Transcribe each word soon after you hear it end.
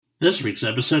This week's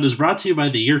episode is brought to you by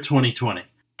the year 2020.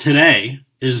 Today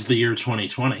is the year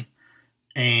 2020.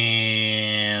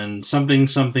 And something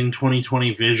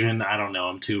 2020 vision, I don't know,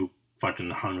 I'm too fucking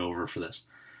hungover for this.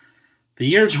 The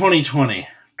year 2020.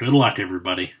 Good luck,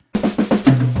 everybody.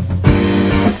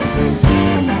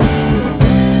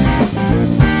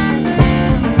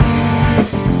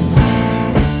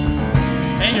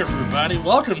 Hey everybody,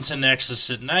 welcome to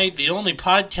Nexus at Night, the only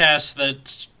podcast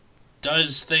that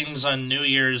does things on New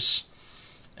Year's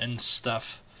and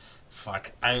stuff.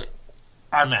 Fuck, I'm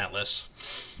Atlas.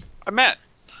 I'm Matt.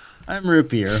 I'm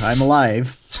Rupier. I'm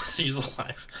alive. He's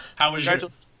alive. How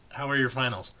are your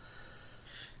finals?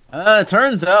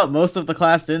 Turns out most of the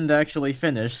class didn't actually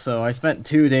finish, so I spent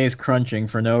 2 days crunching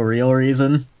for no real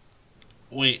reason.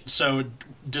 Wait, so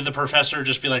did the professor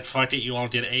just be like, fuck it, you all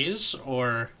get A's,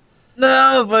 or...?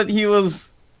 No, but he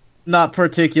was not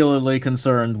particularly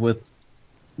concerned with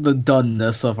the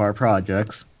doneness of our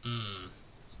projects.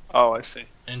 Oh, I see.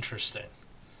 Interesting.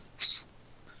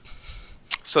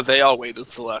 So they all waited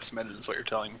till the last minute is what you're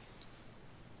telling me.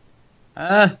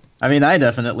 I mean, I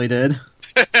definitely did.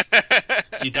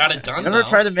 You got it done, Ever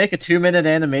try to make a 2-minute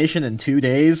animation in 2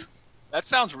 days? That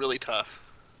sounds really tough.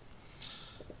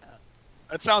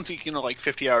 That sounds like, like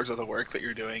 50 hours of the work that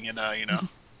you're doing in,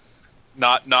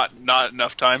 not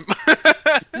enough time.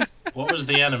 What was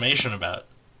the animation about?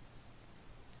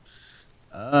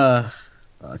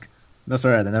 Fuck. That's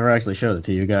alright, I never actually showed it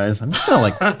to you guys. I'm just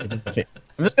gonna,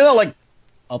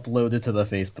 upload it to the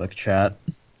Facebook chat.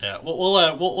 Yeah,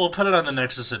 we'll put it on the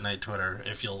Nexus at Night Twitter,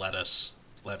 if you'll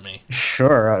let me.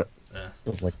 Sure, Yeah.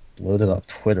 Just, load it up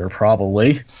Twitter,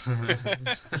 probably.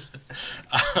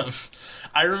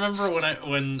 I remember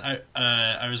when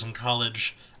I was in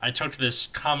college, I took this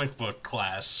comic book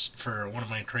class for one of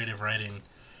my creative writing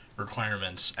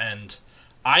requirements, and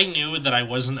I knew that I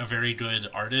wasn't a very good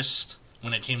artist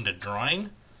when it came to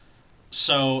drawing.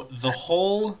 So the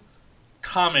whole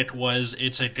comic was,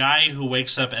 it's a guy who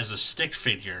wakes up as a stick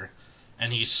figure,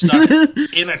 and he's stuck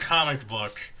in a comic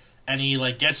book, and he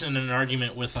gets in an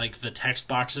argument with the text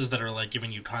boxes that are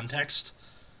giving you context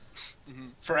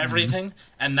for everything,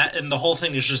 and the whole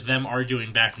thing is just them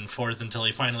arguing back and forth until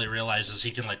he finally realizes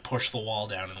he can push the wall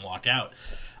down and walk out.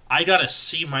 I got a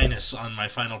C- on my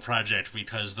final project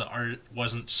because the art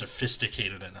wasn't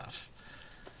sophisticated enough.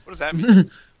 What does that mean?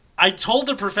 I told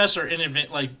the professor in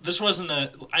advance, this wasn't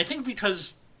I think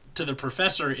because to the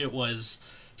professor it was,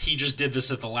 he just did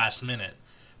this at the last minute.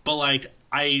 But,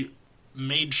 I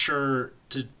made sure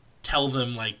to tell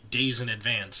them, days in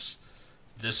advance,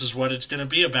 this is what it's going to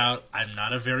be about. I'm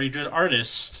not a very good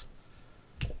artist.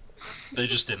 They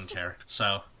just didn't care.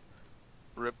 So,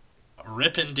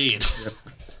 Rip indeed. Rip.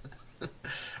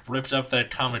 Ripped up that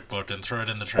comic book and threw it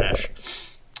in the trash.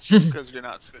 Because you're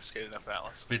not sophisticated enough,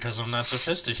 Alice. Because I'm not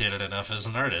sophisticated enough as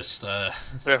an artist.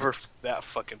 Whatever that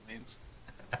fucking means.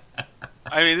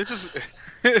 I mean, this is...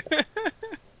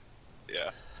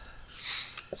 Yeah.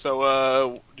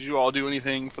 So, did you all do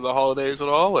anything for the holidays at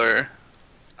all, or...?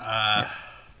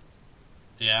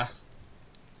 Yeah.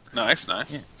 Nice. Yeah.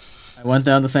 I went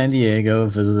down to San Diego,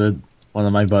 visited one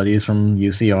of my buddies from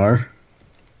UCR.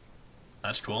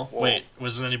 That's cool. Whoa. Wait,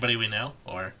 was it anybody we know,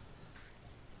 or...?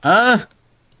 I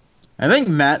think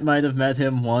Matt might have met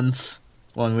him once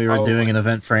when we were doing an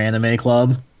event for Anime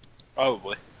Club.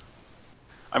 Probably.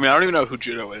 I mean, I don't even know who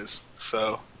Judo is,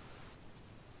 so...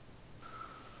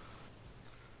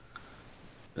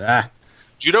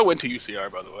 Judo went to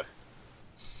UCR, by the way.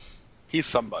 He's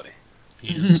somebody.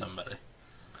 He is somebody.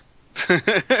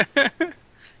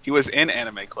 He was in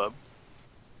Anime Club.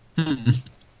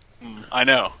 I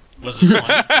know. Was it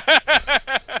fun?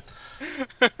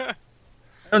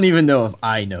 I don't even know if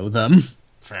I know them.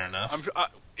 Fair enough.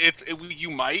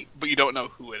 You might, but you don't know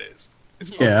who it is.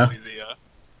 It's Yeah.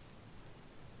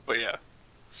 But yeah.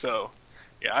 So,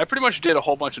 yeah, I pretty much did a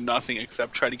whole bunch of nothing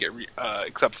except try to get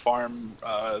except farm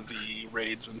the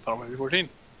raids in Final Fantasy 14.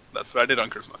 That's what I did on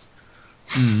Christmas.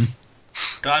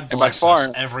 God bless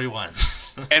us, everyone.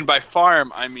 And by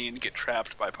farm, I mean get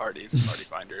trapped by parties and Party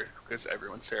Finder, because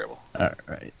everyone's terrible.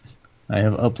 Alright. I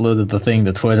have uploaded the thing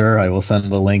to Twitter. I will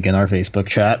send the link in our Facebook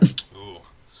chat. Ooh.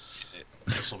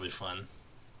 This will be fun.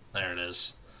 There it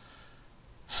is.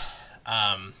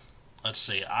 Let's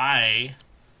see. I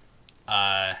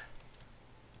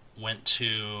went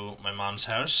to my mom's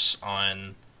house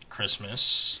on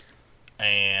Christmas,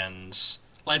 and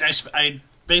I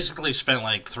basically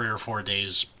spent 3 or 4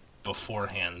 days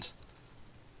beforehand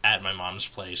at my mom's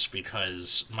place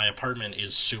because my apartment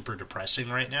is super depressing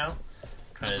right now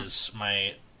because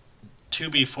my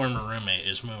to-be former roommate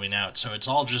is moving out, so it's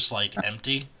all just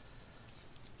empty.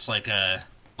 It's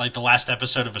like the last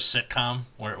episode of a sitcom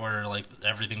where like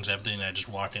everything's empty and I just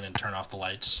walk in and turn off the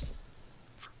lights.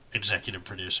 Executive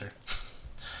producer.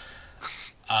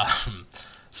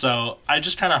 So I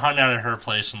just kind of hung out at her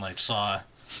place and like saw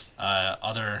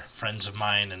other friends of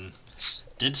mine and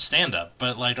did stand up.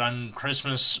 But like on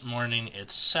Christmas morning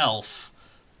itself,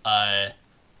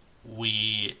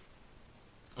 we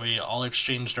all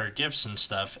exchanged our gifts and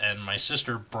stuff, and my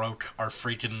sister broke our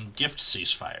freaking gift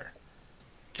ceasefire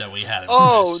that we had in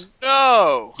place.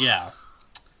 No! Yeah.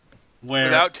 Where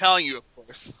Without telling you, of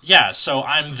course. yeah, so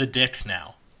I'm the dick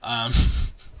now.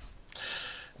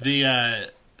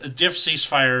 The gift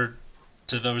ceasefire,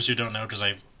 to those who don't know, because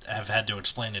I have had to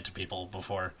explain it to people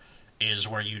before, is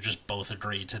where you just both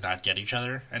agree to not get each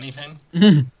other anything.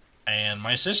 And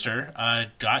my sister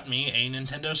got me a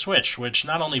Nintendo Switch, which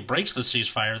not only breaks the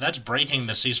ceasefire, that's breaking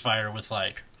the ceasefire with,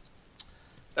 like...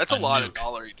 That's a lot of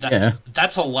dollars. Yeah.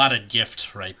 That's a lot of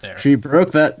gift right there. She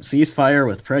broke that ceasefire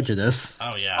with prejudice.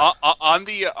 Oh, yeah. On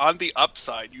the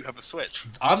upside, you have a Switch.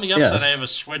 On the upside, Yes. I have a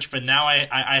Switch, but now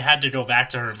I had to go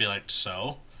back to her and be like,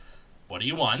 so, what do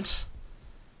you want?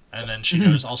 And then she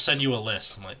goes, I'll send you a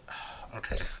list. I'm like,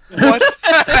 okay. What?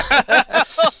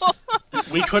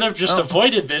 We could have just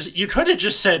avoided this. You could have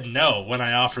just said no when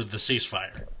I offered the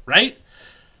ceasefire, right?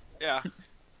 Yeah.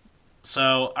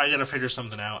 So I gotta figure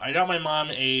something out. I got my mom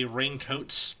a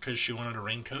raincoat because she wanted a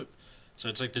raincoat. So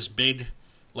it's like this big,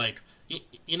 like,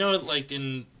 you know, like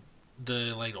in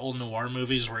the like old noir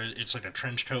movies where it's like a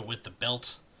trench coat with the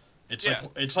belt.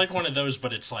 It's like one of those,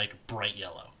 but it's like bright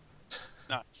yellow.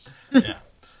 Nice. Yeah,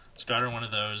 so got her one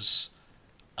of those,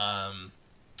 and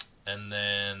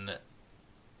then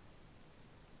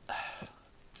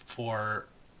for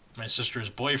my sister's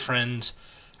boyfriend,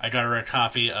 I got her a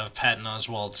copy of Patton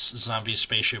Oswalt's Zombie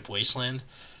Spaceship Wasteland,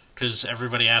 because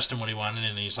everybody asked him what he wanted,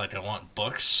 and he's like, I want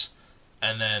books.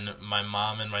 And then my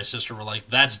mom and my sister were like,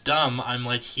 that's dumb. I'm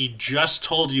like, he just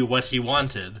told you what he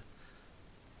wanted.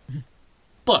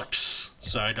 Books.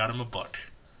 So I got him a book.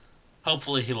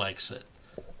 Hopefully he likes it.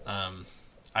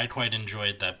 I quite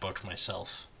enjoyed that book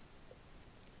myself.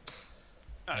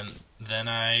 Nice. And then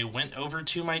I went over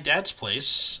to my dad's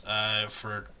place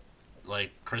for,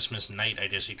 like, Christmas night, I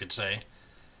guess you could say.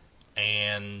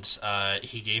 And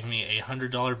he gave me a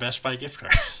 $100 Best Buy gift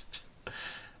card.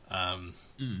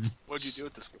 What'd you do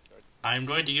with this gift card? I'm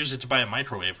going to use it to buy a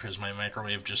microwave because my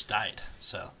microwave just died.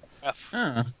 So, F.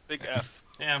 Big F.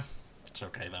 yeah, it's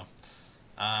okay though.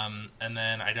 And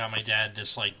then I got my dad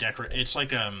this like It's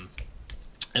like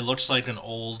it looks like an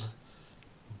old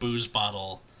booze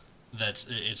bottle.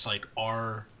 It's like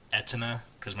R Etina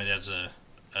because my dad's a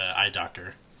eye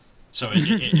doctor. So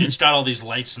it's got all these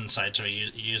lights inside, so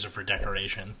you use it for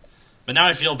decoration. But now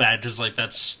I feel bad because like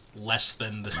that's less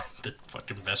than the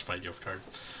fucking Best Buy gift card.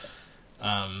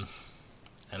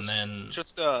 And then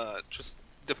Just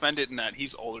defend it in that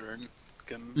he's older and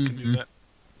can do that.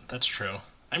 that's true.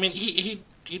 I mean, he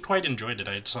quite enjoyed it.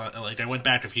 I saw I went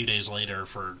back a few days later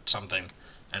for something,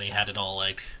 and he had it all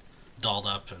like dolled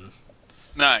up and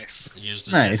Nice. used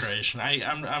as Nice. decoration.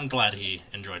 I'm glad he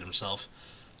enjoyed himself.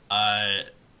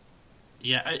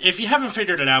 Yeah, if you haven't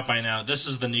figured it out by now, this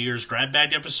is the New Year's grab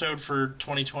bag episode for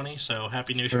 2020. So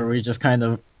Happy New Where Year! we just kind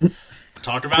of,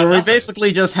 Talk about where we nothing.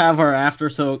 basically just have our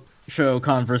show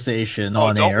conversation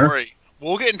on don't air. worry.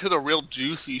 We'll get into the real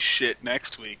juicy shit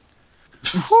next week.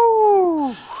 Whew.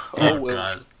 Oh well.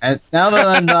 god. And now that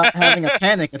I'm not having a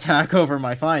panic attack over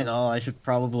my final, I should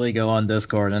probably go on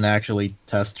Discord and actually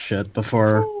test shit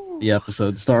before the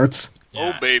episode starts.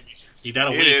 Yeah. Oh, baby. You got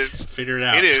a It week. is. Figure it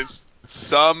out. It is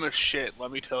some shit,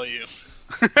 let me tell you.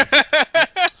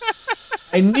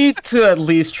 I need to at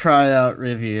least try out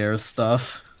Riviere's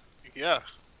stuff. Yeah.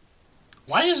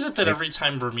 Why is it that every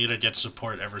time Bermuda gets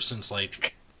support ever since,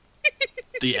 like,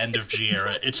 the end of G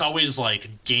era, it's always,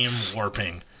 like, game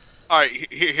warping? Alright,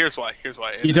 here's why.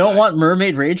 You don't want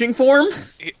Mermaid Raging form?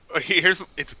 Here's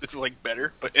it's like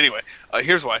better, but anyway,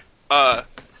 here's why.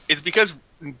 It's because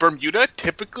Bermuda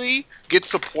typically gets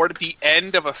support at the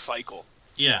end of a cycle,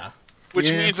 Yeah. which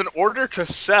Yeah. means in order to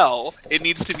sell, it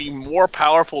needs to be more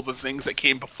powerful than things that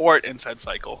came before it in said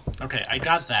cycle, Okay, I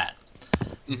got that.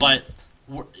 But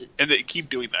and they keep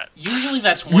doing that. usually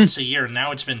that's once a year.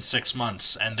 Now it's been 6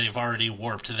 months, and they've already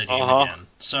warped the game again.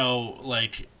 So,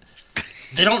 like,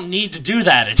 they don't need to do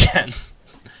that again.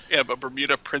 Yeah, but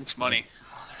Bermuda prints money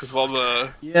because of all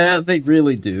the Yeah, they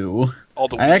really do.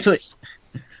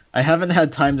 I haven't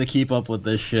had time to keep up with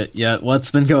this shit yet.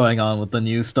 What's been going on with the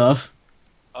new stuff?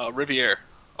 Riviere,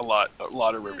 a lot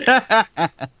of Riviere, a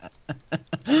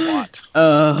lot.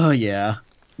 Oh, yeah.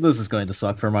 This is going to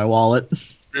suck for my wallet.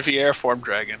 Riviere form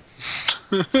dragon.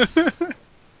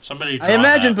 Somebody draw I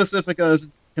imagine that. Pacifica is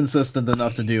consistent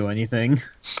enough to do anything.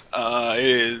 It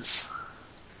is.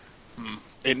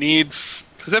 It needs.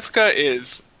 Pacifica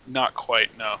is not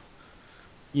quite, no.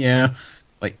 Yeah,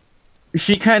 like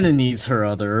she kind of needs her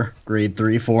other grade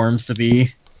 3 forms to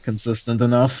be consistent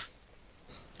enough.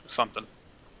 Something.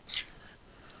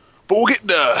 But we'll get.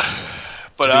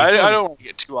 But I don't want to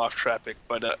get too off topic,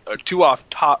 but too off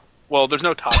top. Well, there's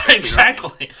no topic.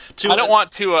 Exactly. I don't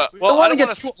want to. I Well, don't want to don't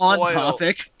get too wanna on spoil-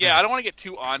 topic. Yeah, I don't want to get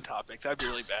too on topic. That'd be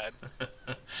really bad.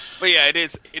 But yeah, it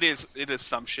is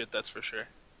some shit. That's for sure.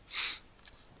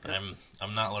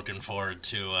 I'm not looking forward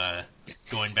to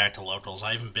going back to locals.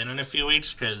 I haven't been in a few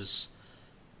weeks because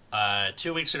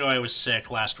 2 weeks ago I was sick.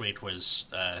 Last week was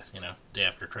day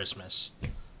after Christmas,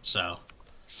 so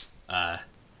I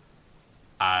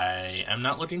am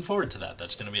not looking forward to that.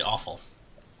 That's going to be awful.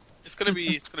 It's gonna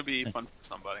be fun for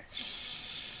somebody.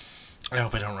 I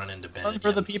hope I don't run into Ben Fun again.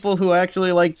 for the people who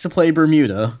actually like to play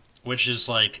Bermuda. Which is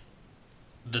like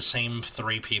the same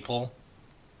 3 people.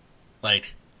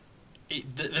 Like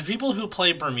the people who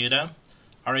play Bermuda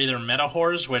are either meta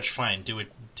whores, which fine,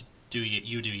 do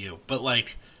you. But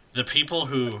like the people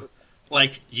who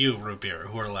like you, Root Beer,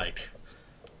 who are like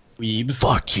Weebs.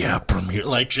 fuck yeah, Bermuda,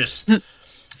 like just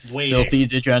waiting. Filthy,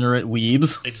 degenerate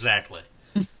weebs. Exactly.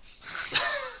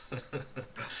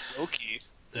 Loki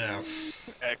Yeah.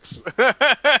 X.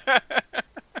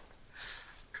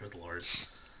 Good lord.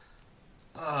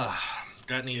 Got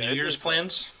any Yeah, New it Year's is.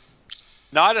 plans?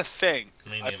 Not a thing.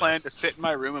 Me I neither. plan to sit in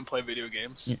my room and play video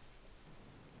games.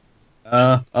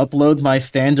 Yeah. Upload my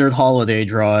standard holiday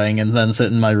drawing and then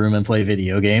sit in my room and play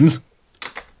video games.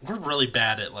 We're really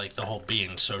bad at like the whole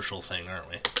being social thing, aren't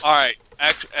we? All right.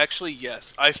 Actually,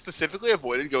 yes. I specifically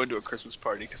avoided going to a Christmas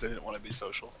party because I didn't want to be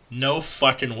social. No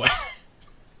fucking way.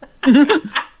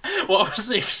 What was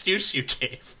the excuse you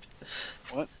gave?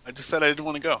 What? I just said I didn't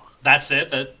want to go. That's it.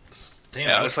 That damn.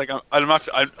 Yeah, it's like I'm not.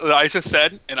 I just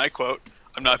said, and I quote,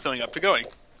 "I'm not feeling up to going."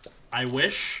 I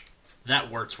wish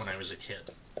that worked when I was a kid.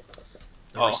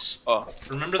 There Oh, was- oh.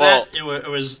 remember Well, that? It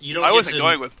was you don't. I get wasn't to-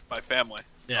 going with my family.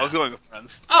 Yeah. I was going with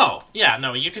friends. Oh yeah,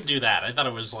 no, you could do that. I thought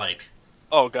it was like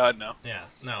Oh God, no. yeah,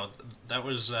 no, that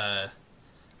was. I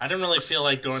didn't really feel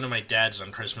like going to my dad's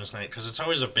on Christmas night because it's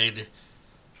always a big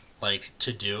like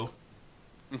to do.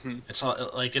 hmm It's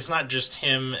all, like it's not just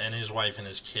him and his wife and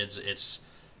his kids. It's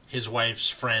his wife's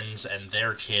friends and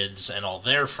their kids and all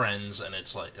their friends, and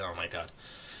it's like, oh my god,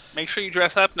 Make sure you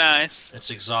dress up nice. it's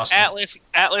exhausting.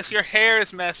 Atlas, your hair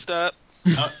is messed up.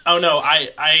 Oh no,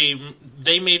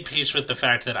 they made peace with the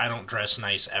fact that I don't dress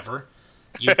nice ever.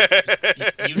 You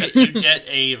get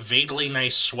a vaguely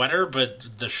nice sweater,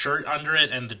 but the shirt under it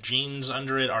and the jeans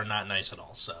under it are not nice at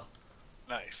all. So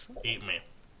Nice. eat me.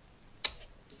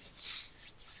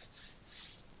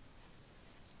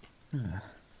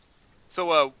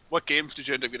 So, what games did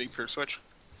you end up getting for your Switch?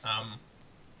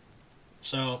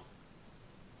 So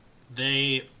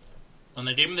when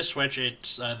they gave me the Switch,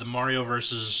 it's the Mario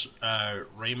versus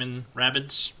Rayman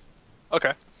Rabbids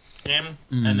Okay. game,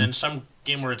 and then some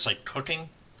game where it's like cooking.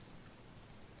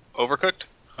 Overcooked.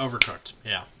 Overcooked,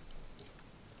 yeah.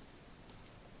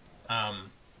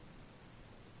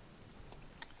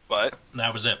 But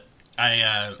That was it.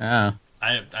 I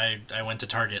Ah, went to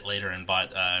Target later and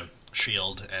bought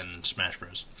Shield and Smash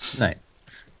Bros.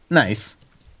 nice.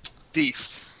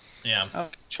 Dees Yeah,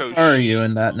 chose. How are you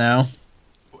in that now?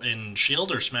 in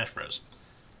Shield or Smash Bros.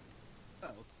 Oh.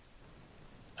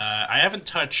 I haven't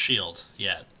touched Shield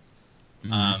yet.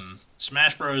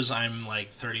 Smash Bros. I'm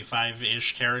like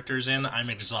 35-ish characters in. I'm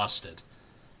exhausted.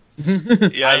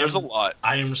 Yeah, I there's am- a lot.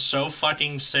 I am so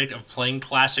fucking sick of playing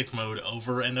classic mode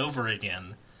over and over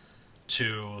again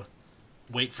to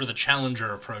wait for the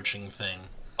challenger approaching thing.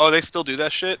 Oh, they still do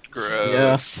that shit?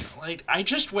 Gross. Like, I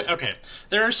just okay.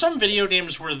 There are some video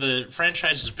games where the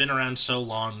franchise has been around so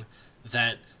long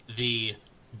that the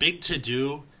big to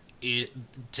do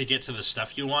to get to the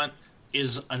stuff you want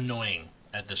is annoying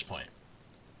at this point.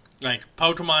 Like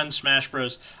Pokemon, Smash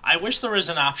Bros. I wish there was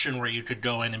an option where you could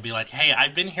go in and be like, "Hey,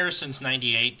 I've been here since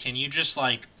 '98. Can you just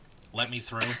like let me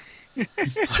through?"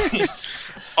 Please.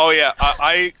 Oh yeah,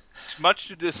 I much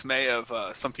to dismay of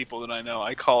some people that I know,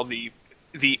 I call the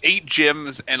 8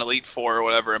 gyms and Elite Four or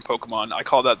whatever in Pokemon. I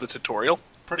call that the tutorial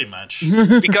Pretty much.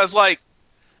 because like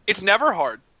it's never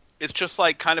hard. It's just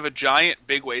like kind of a giant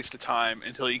big waste of time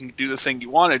until you can do the thing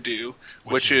you want to do,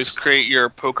 which is create your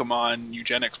Pokemon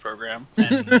eugenics program.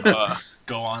 And Uh,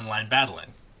 go online battling.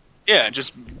 yeah,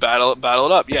 just battle it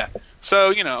up. Yeah. So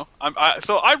you know,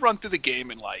 I run through the game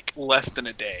in like less than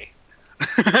a day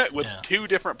with Yeah. 2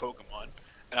 different Pokemon,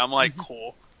 and I'm like,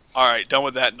 cool. All right, done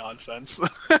with that nonsense.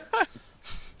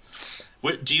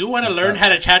 What, do you want to learn how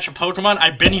to catch a Pokemon?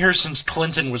 I've been here since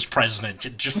Clinton was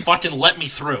president. Just fucking let me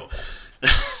through.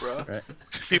 Bro. Right.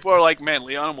 People are like, man,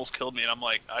 Leon almost killed me. And I'm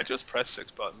like, I just pressed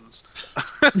 6 buttons.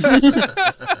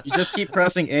 You just keep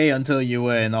pressing A until you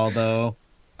win, although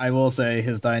I will say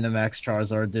his Dynamax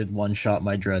Charizard did one-shot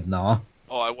my Dreadnought.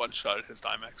 Oh, I one-shotted his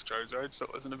Dynamax Charizard, so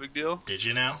it wasn't a big deal. Did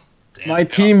you now? Damn. My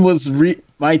team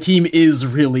is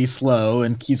really slow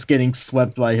and keeps getting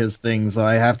swept by his thing, so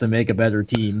I have to make a better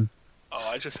team. Oh,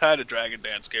 I just had a Dragon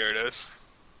Dance Gyarados.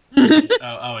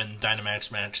 Oh, and Dynamax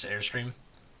Max Airstream?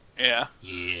 Yeah.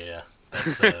 Yeah.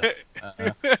 That's,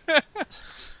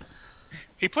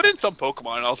 He put in some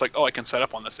Pokemon, and I was like, oh, I can set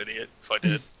up on this idiot. So I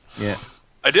did. Yeah.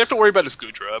 I did have to worry about his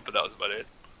Goodra, but that was about it.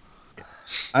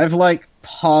 I've,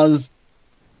 paused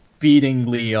beating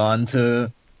Leon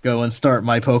to go and start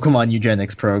my Pokemon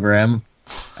Eugenics program.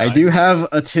 I do have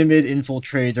a timid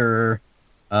infiltrator,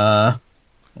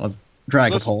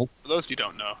 Dragapult. For those you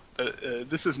don't know,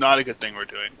 this is not a good thing we're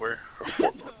doing. We're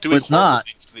doing It's not.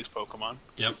 things to these Pokemon.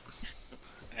 Yep.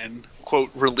 And, quote,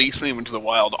 releasing them into the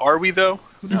wild. Are we, though?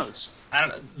 Who knows? I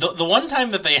don't know. The one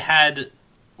time that they had,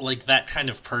 that kind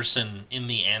of person in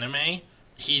the anime,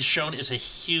 he's shown as a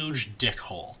huge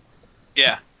dickhole.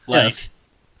 Yeah. Yes.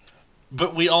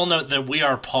 But we all know that we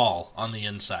are Paul on the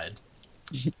inside.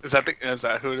 Is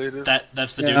that who it is?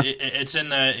 That's the Yeah. dude. It's in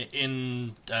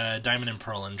Diamond and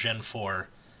Pearl in Gen 4.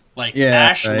 Yeah,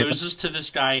 Ash right. loses to this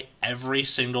guy every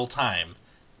single time.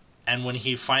 And when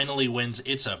he finally wins,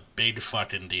 it's a big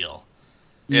fucking deal.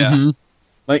 Yeah. Mhm.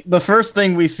 The first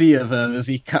thing we see of him is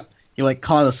he caught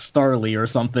a Starly or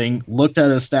something, looked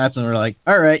at his stats, and we're like,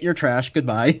 alright, you're trash,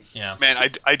 goodbye. Yeah. Man,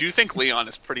 I do think Leon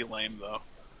is pretty lame, though.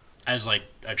 As,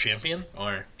 a champion?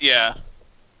 Or... Yeah.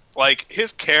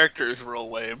 His character is real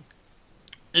lame.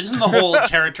 Isn't the whole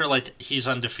character, he's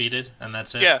undefeated, and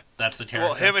that's it? Yeah. That's the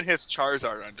character? Well, him and his Charizard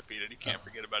are undefeated. You can't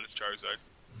forget about his Charizard.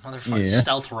 Motherfucker, Yeah.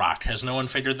 Stealth Rock. Has no one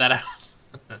figured that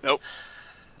out? Nope.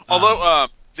 Although,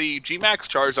 the G-Max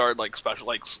Charizard,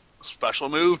 special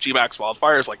move, G-Max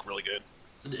Wildfire, is, really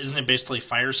good. Isn't it basically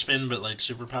Fire Spin, but,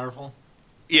 super powerful?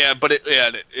 Yeah, but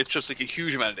it's just, a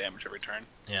huge amount of damage every turn.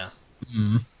 Yeah.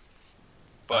 Mhm.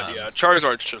 But, yeah,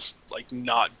 Charizard's just,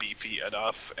 not beefy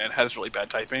enough and has really bad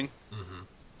typing. Mm-hmm.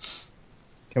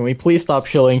 Can we please stop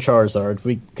shilling Charizard?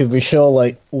 Could we shill,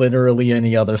 literally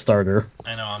any other starter?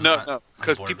 I know, No,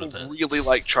 because bored people with it. really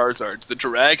like Charizard, the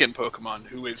dragon Pokemon,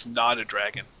 who is not a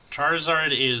dragon.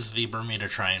 Charizard is the Bermuda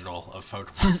Triangle of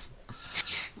Pokemon.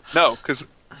 No, because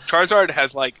Charizard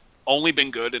has, only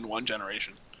been good in one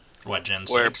generation. What, Gen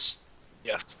Where- 6?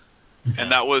 Yes. Yeah.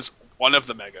 And that was one of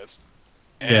the Megas.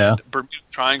 And Yeah. Bermuda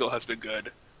Triangle has been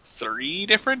good 3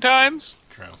 different times.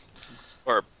 True.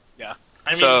 Or, yeah.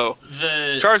 I mean, So,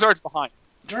 the Charizard's behind.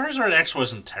 Charizard X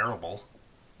wasn't terrible.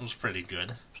 It was pretty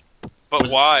good. But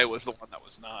Was- Y was the one that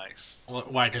was nice.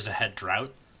 Why? Because it had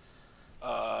Drought?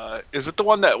 Is it the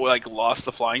one that, lost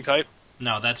the flying type?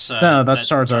 No, that's... No, that's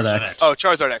Charizard X. Oh,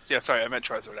 Charizard X. Yeah, sorry, I meant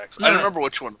Charizard X. No, I don't no. remember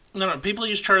which one. No, people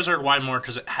use Charizard Y more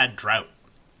because it had Drought.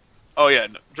 Oh, yeah.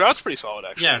 No, Drought's pretty solid,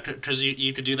 actually. Yeah, because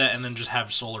you could do that and then just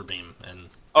have Solar Beam. And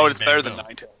Oh, bang, it's bang, better boom. than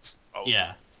Ninetales. Oh,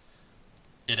 Yeah.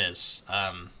 It is.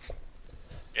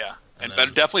 yeah. And And then-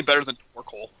 definitely better than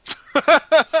Torkoal.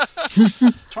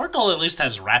 Torkoal at least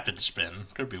has Rapid Spin.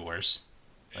 Could be worse.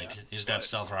 He's got but-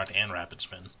 Stealth Rock and Rapid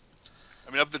Spin.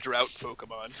 I mean, of the Drought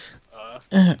Pokemon,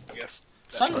 I guess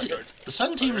that Charizard's The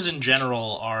Sun teams in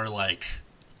general are,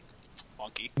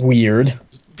 funky. Weird.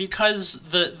 because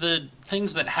the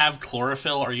things that have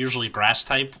chlorophyll are usually grass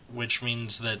type, which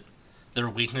means that their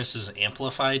weakness is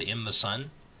amplified in the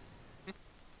sun.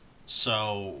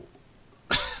 So,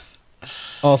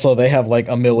 Also, they have,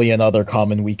 a million other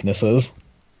common weaknesses.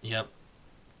 yep.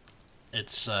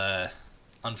 It's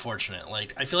unfortunate.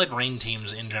 I feel like rain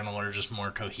teams in general are just more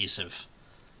cohesive.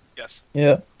 Yes.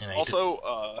 Yeah. And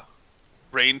Also,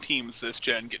 Rain teams this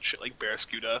gen get shit like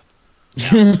Barraskewda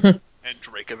and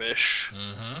Dracovish.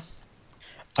 Mm-hmm.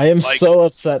 I am Like- so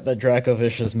upset that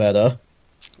Dracovish is meta.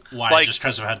 Why? Just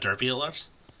because of how derpy it looks?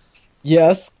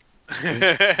 Yes.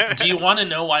 Do you want to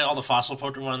know why all the fossil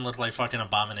Pokemon look like fucking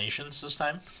abominations this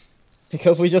time?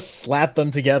 Because we just slapped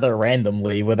them together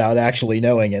randomly without actually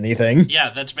knowing anything. Yeah,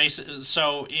 that's basically...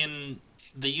 So, in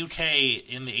the UK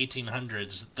in the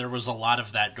 1800s, there was a lot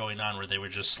of that going on where they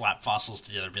would just slap fossils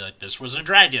together and be like, this was a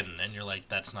dragon! And you're like,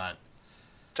 that's not...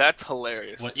 That's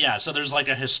hilarious. What? Yeah, so there's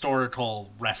a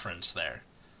historical reference there.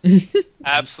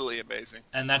 Absolutely amazing.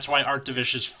 And that's why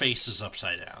Arctivish's face is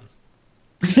upside down.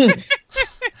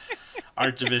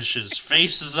 Arctivish's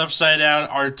face is upside down.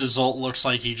 Arctizolt looks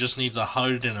like he just needs a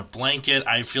hug and a blanket.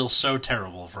 I feel so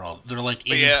terrible for all... They're in But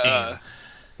yeah,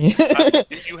 pain.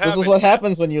 This You have is what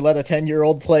happens when you let a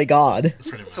 10-year-old play God.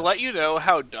 Pretty much. to let you know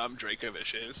how dumb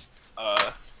Dracovish is.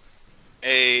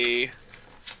 A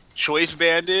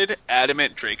choice-banded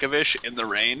Adamant Dracovish in the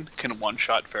rain can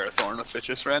one-shot Ferrothorn with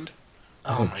Vicious Rend.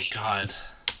 Oh my god.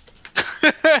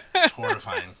 It's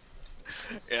horrifying.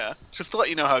 Yeah, just to let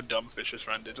you know how dumb Vicious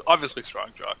Rend is. Obviously strong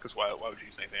draw, because why would you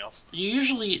use anything else?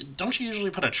 Don't you usually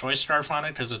put a choice scarf on it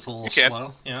because it's a little You can.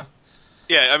 slow? Yeah.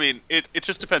 Yeah, I mean, it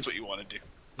just depends what you want to do.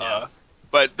 Yeah.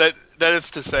 But that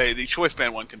is to say, the choice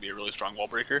band one can be a really strong wall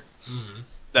breaker. Mhm.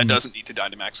 That doesn't need to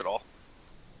Dynamax at all.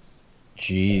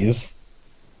 Jeez.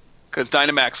 Because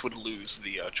Dynamax would lose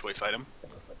the choice item.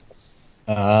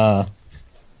 Ah.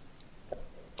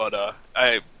 But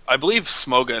I believe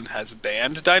Smogon has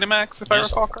banned Dynamax, if I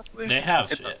Yes. recall correctly. They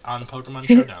have it on Pokemon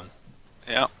Showdown.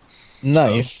 Yeah,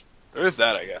 Nice. there is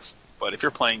that, I guess. But if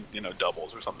you're playing,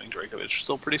 doubles or something, Dracovish is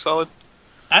still pretty solid.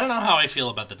 I don't know how I feel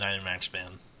about the Dynamax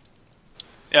ban.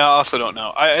 Yeah, I also don't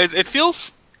know. It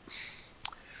feels...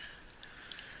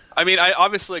 I mean, I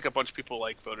obviously, a bunch of people,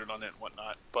 voted on it and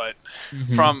whatnot, but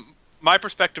Mhm. from my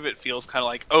perspective, it feels kind of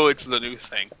like, oh, it's the new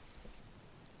thing.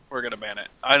 We're going to ban it.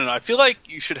 I don't know. I feel like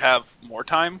you should have more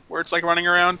time where it's, running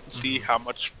around, see how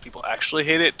much people actually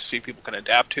hate it, to see if people can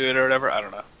adapt to it or whatever. I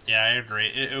don't know. Yeah, I agree.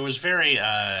 It was very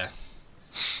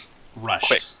rushed,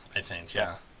 Quick. I think,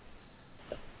 yeah.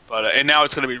 But and now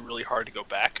it's going to be really hard to go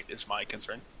back, is my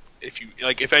concern.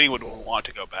 If anyone would want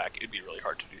to go back, it'd be really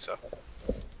hard to do so.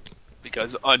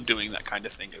 Because undoing that kind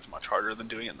of thing is much harder than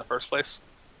doing it in the first place.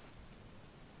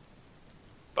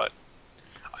 But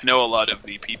I know a lot of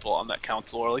the people on that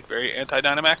council are very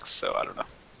anti-Dynamax, so I don't know.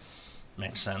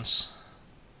 Makes sense.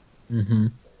 Mm-hmm.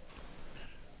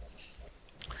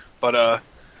 But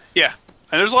yeah,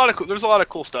 and there's a lot of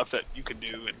cool stuff that you can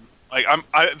do, and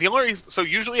the only reason. So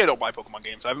usually I don't buy Pokemon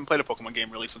games. I haven't played a Pokemon game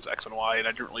really since X and Y, and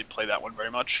I didn't really play that one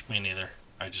very much. Me neither.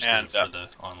 I just And, did it for the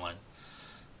online.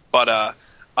 But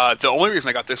the only reason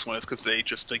I got this one is because they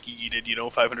just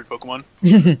yeeted 500 Pokemon.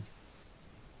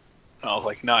 And I was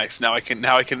like, nice. Now I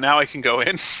can go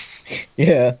in.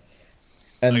 Yeah.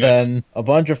 And Okay. then a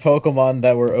bunch of Pokemon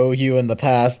that were OU in the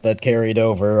past that carried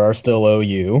over are still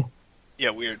OU.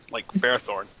 Yeah, weird. Like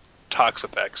Ferrothorn,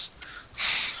 Toxapex.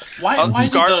 Why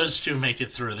did Scar- those two make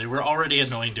it through? They were already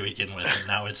annoying to begin with, and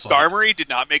now it's like... Skarmory did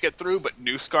not make it through, but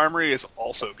new Skarmory is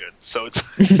also good. So it's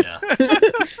Yeah.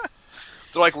 they're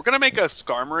like, we're gonna make a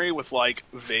Skarmory with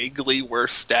vaguely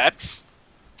worse stats,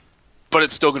 but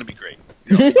it's still gonna be great.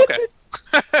 You're like,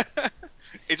 okay.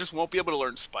 It just won't be able to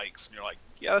learn spikes, and you're like,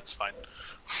 yeah, that's fine.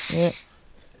 Yeah.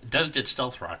 It does get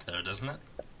Stealth Rock, though, doesn't it?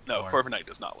 No, Or- Corviknight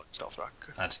does not learn Stealth Rock.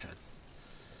 That's good.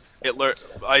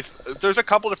 There's a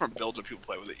couple different builds that people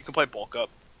play with it. You can play Bulk Up,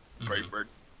 Mhm. Brave Bird,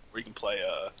 or you can play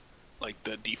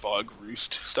the Defog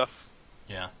Roost stuff.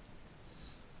 Yeah.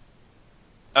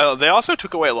 They also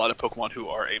took away a lot of Pokemon who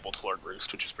are able to learn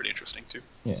Roost, which is pretty interesting too.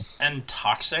 And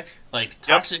Toxic.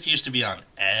 Toxic used to be on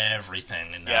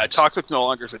everything, and now Yeah, it's, Toxic no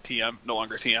longer is a TM,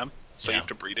 so Yeah. you have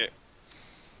to breed it.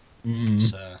 Mm.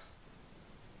 it's,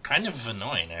 kind of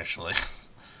annoying, actually.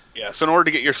 Yeah, so in order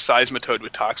to get your Seismitoad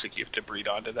with Toxic, you have to breed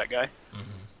onto that guy, Mhm.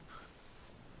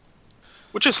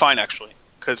 which is fine actually,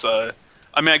 because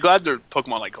I'm glad their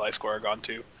Pokemon like Gliscor are gone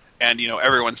too, and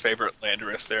everyone's favorite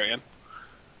Landorus Therian,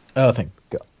 Oh, thank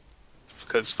God.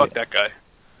 because fuck that guy.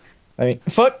 I mean,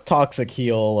 fuck Toxic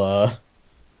Heal,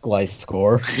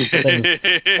 Gliscor.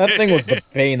 That thing was the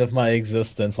bane of my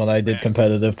existence when I did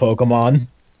competitive Pokemon.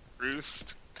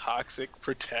 Roost, Toxic,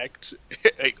 Protect,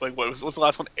 what's the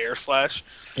last one? Air Slash,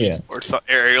 Yeah. or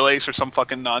Aerial Ace, or some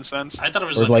fucking nonsense. I thought it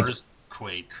was Or an like-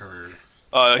 Earthquake, or...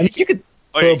 I mean, you could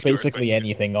oh, yeah, throw you can do basically Earthquake.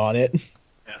 anything on it.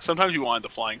 Yeah, sometimes you wanted the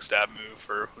Flying Stab move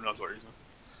for who knows what reason.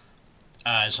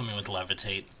 something with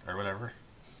Levitate, or whatever.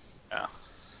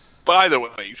 But either way,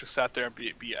 you just sat there and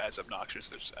be as obnoxious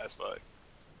as fuck.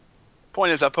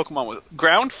 Point is that Pokemon with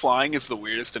ground flying is the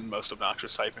weirdest and most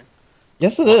obnoxious typing.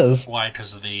 Yes, it is. Why?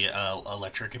 Because of the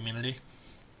electric immunity?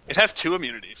 It has 2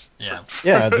 immunities. Yeah.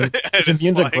 Yeah, And it's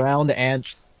immune to flying. ground and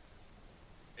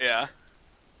Yeah.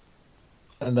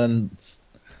 then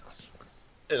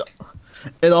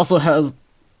it also has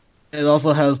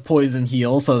poison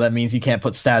heal, so that means you can't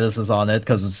put statuses on it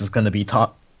because it's just going to be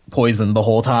poison the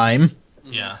whole time.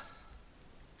 Yeah.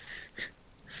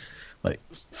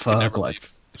 Fuck, like,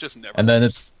 It just never. and then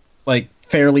it's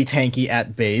fairly tanky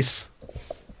at base.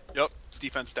 Yep. Its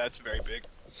defense stats very big.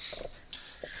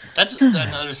 That's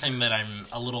another thing that I'm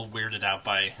a little weirded out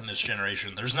by in this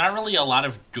generation. There's not really a lot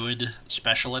of good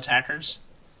special attackers.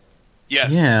 Yes.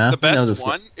 Yeah, The I best noticed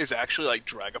one is actually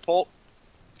Dragapult.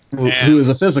 who is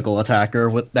a physical attacker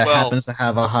that Well, happens to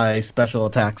have a high special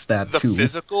attack stat The too.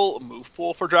 physical move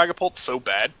pool for Dragapult's so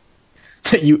bad.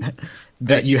 that you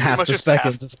You have pretty to much spec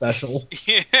have- into special.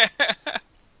 Yeah.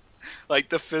 Like,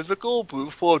 the physical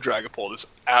move pool of Dragapult is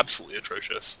absolutely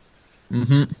atrocious.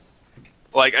 Hmm.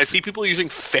 Like, I see people using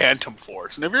Phantom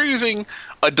Force, and if you're using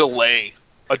a delay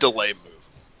move,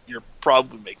 you're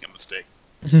probably making a mistake.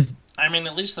 I mean,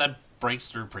 at least that breaks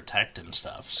through protect and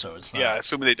stuff, so it's not. Yeah,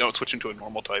 assuming they don't switch into a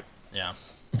normal type. Yeah.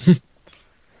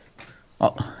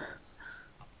 Oh.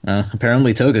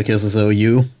 Apparently Togekiss is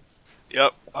OU.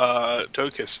 Yep,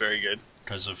 Togekiss very good.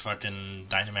 Because of fucking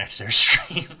Dynamax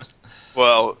Airstream.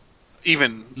 Well,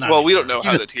 even Not we don't know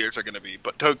how Even- the tiers are going to be,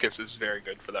 but Togekiss is very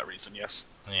good for that reason. Yes.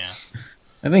 Yeah.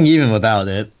 I think even without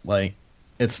it, like,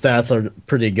 its stats are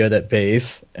pretty good at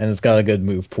base, and it's got a good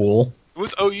move pool. It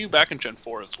was OU back in Gen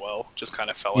 4 as well. Just kind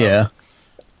of fell Yeah. out.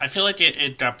 I feel like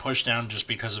it got pushed down just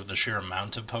because of the sheer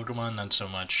amount of Pokemon, not so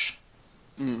much.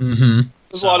 Mm-hmm.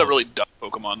 There's a lot of So- really dumb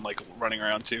Pokemon like running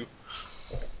around too.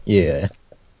 Yeah.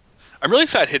 I'm really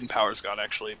sad Hidden Power's gone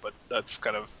actually, but that's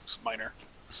kind of minor.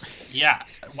 Yeah.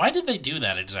 Why did they do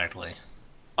that exactly?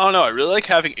 I don't know. I really like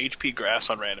having HP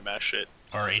Grass on random ass shit.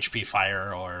 Or HP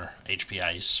Fire, or HP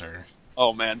Ice, or.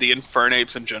 Oh man, the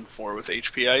Infernapes in Gen 4 with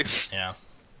HP Ice. Yeah.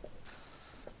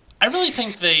 I really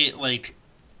think they, like.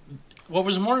 What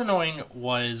was more annoying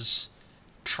was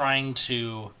trying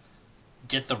to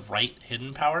get the right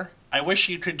hidden power. I wish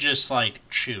you could just, like,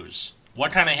 choose.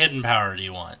 What kind of hidden power do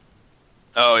you want?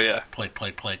 Oh yeah. Click,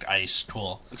 click, click, ice,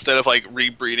 cool. Instead of like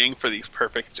rebreeding for these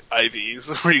perfect IVs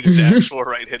where you get the actual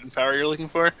right hidden power you're looking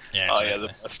for. Yeah, Oh exactly. yeah,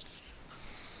 the best.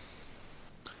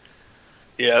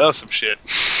 Yeah, that was some shit.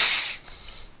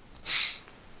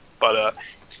 But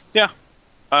yeah,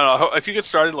 I don't know. If you get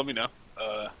started, let me know.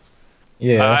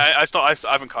 Yeah. I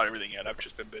haven't caught everything yet. I've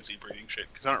just been busy breeding shit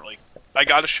because I don't really. I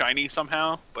got a shiny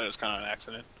somehow, but it was kind of an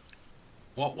accident.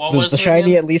 What Does was the it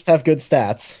shiny again? at least have good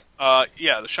stats?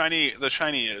 Yeah, the shiny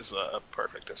is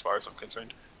perfect as far as I'm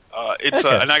concerned. It's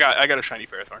Okay. and I got a shiny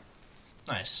Ferrothorn.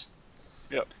 Nice.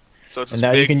 So it's And this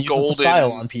now you big can use it to golden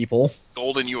style on people.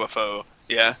 golden UFO.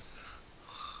 Yeah,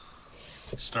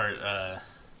 Start,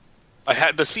 I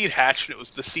had the seed hatched. And it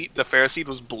was the Ferroseed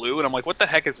was blue, and I'm like, what the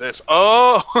heck is this?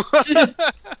 Oh,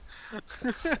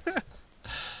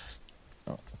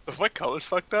 my color's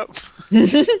fucked up.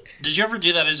 Did you ever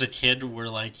do that as a kid where,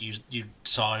 like, you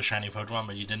saw a shiny Pokemon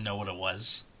but you didn't know what it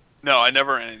was? No, I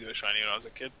never ran into a shiny when I was a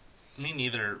kid. Me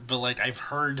neither, but, like, I've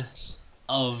heard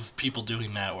of people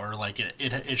doing that where, like,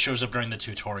 it shows up during the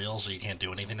tutorial so you can't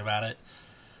do anything about it.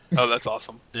 Oh, that's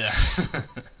awesome. Yeah.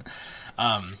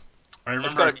 I That's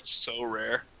remember gotta be so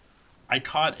rare. I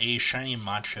caught a shiny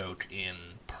Machoke in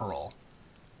Pearl,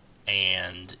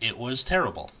 and it was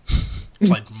terrible. It's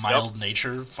like mild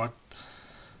nature. Fuck.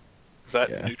 Is that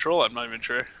Yeah. neutral? I'm not even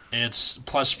sure. It's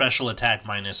plus special attack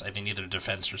minus, I think, either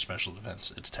defense or special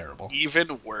defense. It's terrible.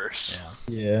 Even worse.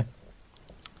 Yeah. Yeah.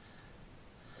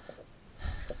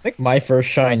 I think my first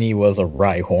shiny was a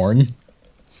Rhyhorn.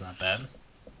 It's not bad.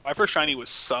 My first shiny was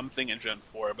something in Gen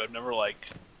 4, but I've never like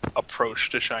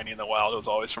approached a shiny in the wild. It was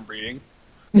always from breeding.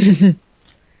 Do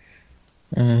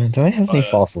I have any Uh,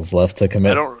 fossils left to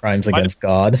commit I don't- crimes might- against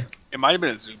God? It might have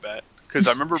been a Zubat because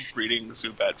I remember breeding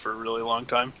Zubat for a really long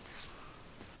time.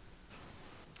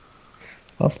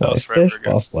 Fossilized forever fish,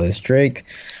 ago. fossilized drake.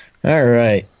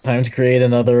 Alright, time to create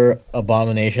another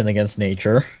abomination against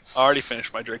nature. I already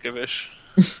finished my Dracovish.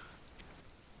 It's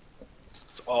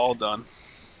all done.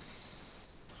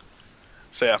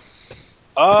 So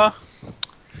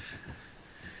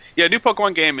yeah, new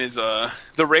Pokemon game is the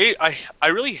rate. I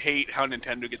really hate how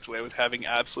Nintendo gets away with having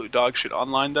absolute dog shit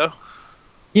online though.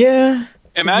 Yeah.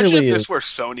 Imagine really if this is. were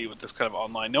Sony with this kind of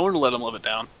online. No one would let them live it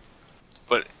down.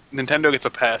 But Nintendo gets a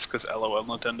pass because LOL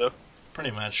Nintendo.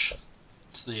 Pretty much.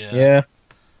 It's the Yeah.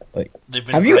 They've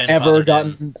been Have you ever grandfathered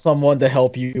gotten in. someone to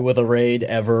help you with a raid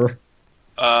ever?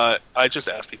 I just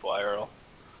ask people IRL.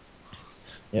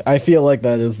 Yeah, I feel like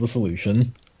that is the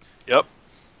solution. Yep.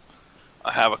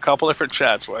 I have a couple different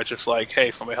chats where I just like,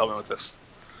 hey, somebody help me with this.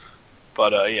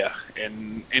 But yeah,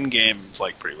 in game it's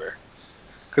like pretty rare.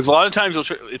 Because a lot of times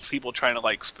it's people trying to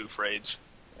like spoof raids,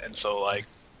 and so like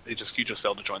you just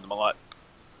fail to join them a lot.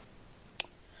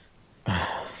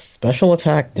 Special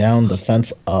attack down,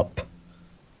 defense up.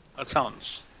 That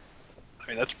sounds. I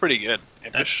mean, that's pretty good.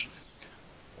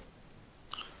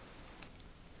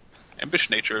 Impish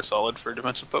nature is solid for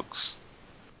defensive folks.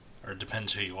 Or it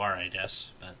depends who you are, I guess.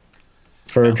 But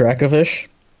For No. Dracovish?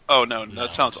 Oh no, No,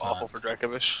 that sounds it's awful not. for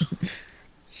Dracovish.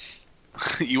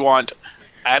 You want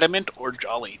adamant or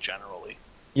jolly generally.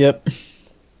 Yep.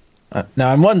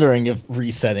 Now I'm wondering if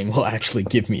resetting will actually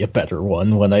give me a better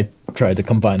one when I try to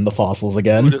combine the fossils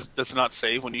again. Does it not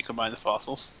save when you combine the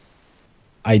fossils?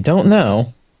 I don't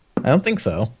know. I don't think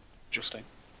so. Interesting.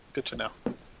 Good to know.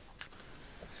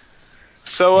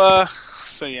 So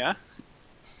yeah.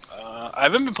 I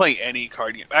haven't been playing any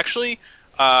card game. Actually,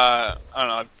 I don't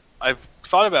know. I've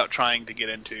thought about trying to get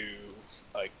into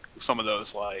like some of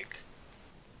those like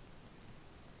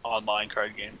online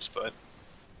card games, but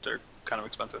they're kind of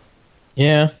expensive.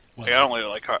 Yeah. Like, I don't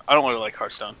really like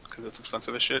Hearthstone because it's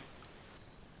expensive as shit.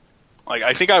 Like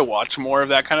I think I watch more of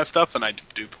that kind of stuff than I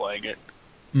do playing it.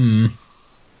 Hmm.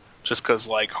 Just because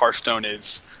like Hearthstone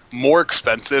is more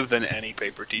expensive than any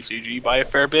paper TCG by a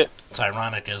fair bit. It's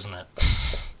ironic, isn't it?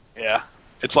 Yeah,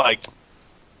 it's like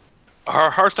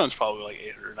Hearthstone's probably like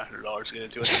 $800, $900 to get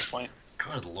into at this point.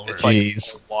 Good lord. It's like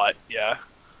Jeez. a lot, yeah.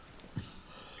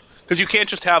 Because you can't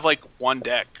just have like one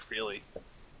deck, really.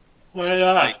 Why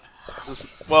not? Like,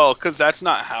 well, because that's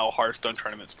not how Hearthstone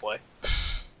tournaments play.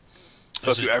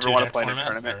 So Is if you it ever want to two-deck play in a format,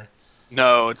 tournament, or-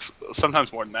 no, it's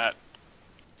sometimes more than that.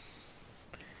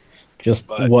 Just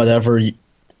But- whatever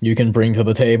you can bring to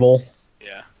the table.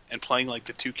 Yeah, and playing like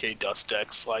the 2K Dust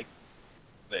decks, like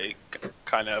they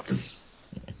kind of.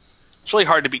 It's really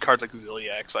hard to beat cards like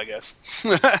Ziliax, I guess.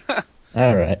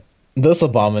 Alright. This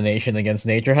abomination against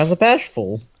nature has a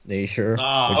bashful nature,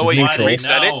 Oh, which wait, is you neutral.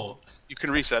 reset it? no. You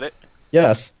can reset it.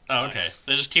 Yes. Oh, okay. Nice.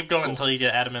 They just keep going Cool. until you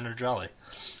get adamant or jolly.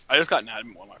 I just got an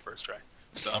adamant one my first try.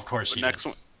 So Of course but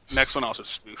you next one I'll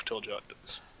just spoof till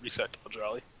reset till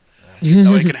Jolly. That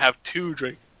Hmm. way you can have two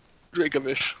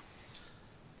Dracovish.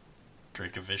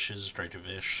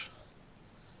 Dracovish.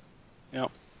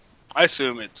 I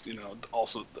assume it's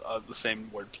also the same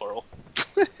word plural.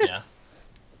 Yeah.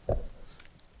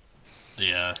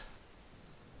 Yeah.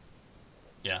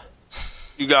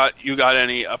 You got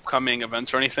any upcoming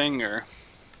events or anything or?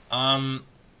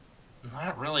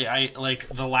 Not really. I like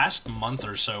the last month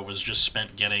or so was just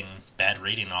spent getting bad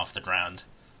rating off the ground,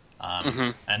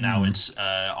 and now it's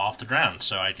off the ground,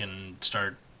 so I can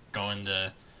start going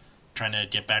to trying to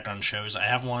get back on shows. I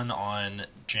have one on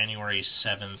January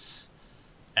 7th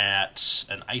at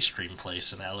an ice cream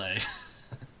place in LA.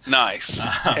 Nice.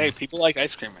 Hey, people like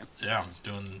ice cream, man. Yeah,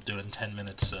 doing 10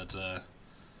 minutes at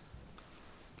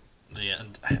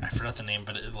I forgot the name,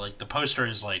 but like the poster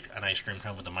is like an ice cream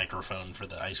cone with a microphone for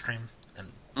the ice cream,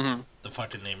 and the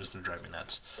fucking name is gonna drive me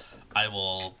nuts. I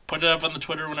will put it up on the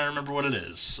Twitter when I remember what it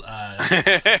is.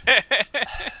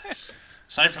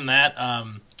 Aside from that,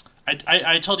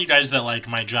 I told you guys that like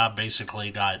my job basically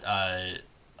got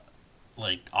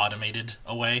like automated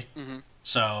away,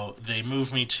 so they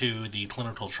moved me to the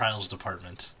clinical trials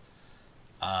department.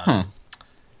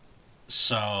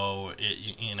 So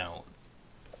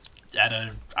at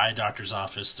a eye doctor's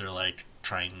office, they're like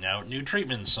trying out new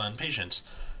treatments on patients,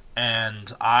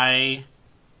 and I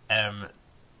am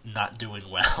not doing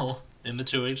well in the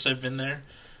 2 weeks I've been there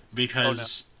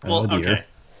because Oh, dear. okay,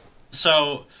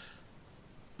 so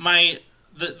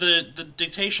the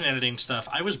dictation editing stuff,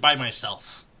 I was by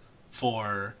myself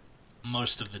for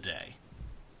most of the day,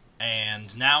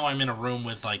 and now I'm in a room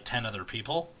with like 10 other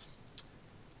people,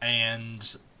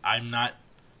 and I'm not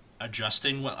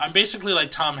adjusting. Well, I'm basically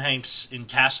like Tom Hanks in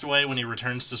Castaway when he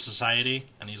returns to society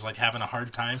and he's like having a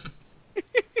hard time.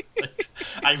 Like,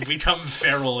 I've become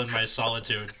feral in my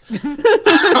solitude.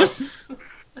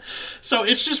 So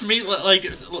it's just me,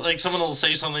 like someone will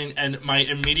say something and my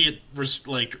immediate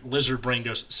like lizard brain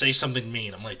goes, say something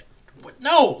mean. I'm like, what?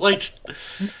 No, like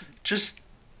just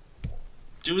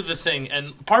do the thing.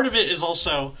 And part of it is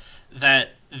also that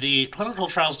the clinical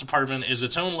trials department is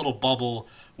its own little bubble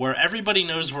where everybody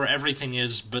knows where everything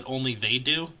is, but only they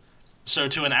do. So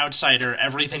to an outsider,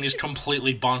 everything is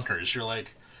completely bonkers. You're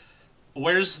like,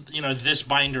 where's, this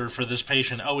binder for this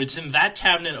patient? Oh, it's in that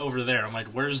cabinet over there. I'm like,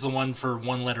 where's the one for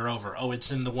one letter over? Oh, it's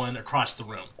in the one across the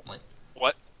room. I'm like,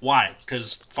 What? why?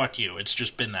 Because fuck you. It's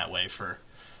just been that way for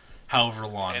however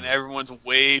long. And everyone's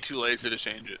way too lazy to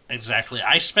change it. Exactly.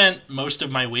 I spent most of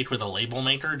my week with a label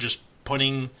maker just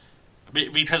putting...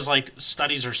 Because, like,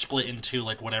 studies are split into,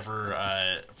 like,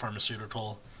 whatever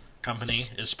pharmaceutical company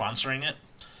is sponsoring it.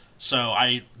 So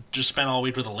I just spent all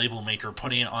week with a label maker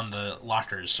putting it on the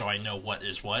lockers so I know what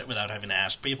is what without having to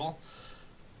ask people.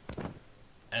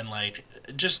 And, like,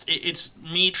 just, it's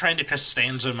me trying to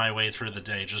Costanza my way through the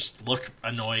day. Just look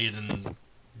annoyed and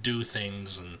do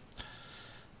things, and...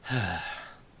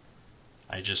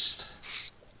 I just...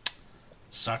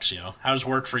 Sucks, yo. How's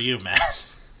work for you, Matt?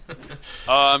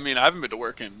 I mean, I haven't been to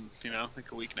work in, like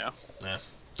a week now. Yeah.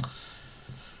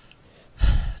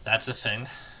 That's a thing.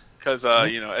 Because,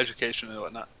 education and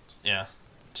whatnot. Yeah.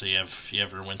 So you have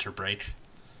your winter break.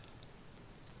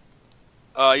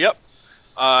 Yep.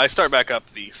 I start back up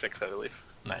the 6th, I believe.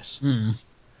 Nice.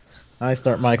 I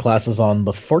start my classes on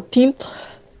the 14th.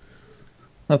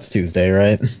 That's Tuesday,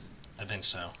 right? I think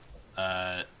so.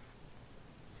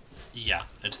 Yeah,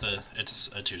 it's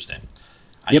a Tuesday.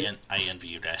 Yep. I envy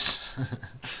you guys.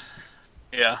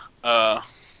 Yeah. I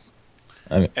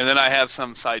mean- And then I have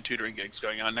some side tutoring gigs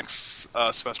going on next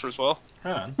semester as well.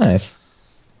 Right on. Nice.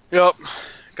 Yep.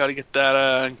 Got to get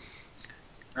that.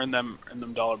 Earn them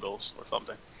dollar bills or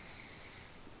something.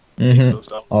 Mm-hmm. Those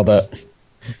stuff. All that.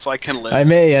 So I can live. I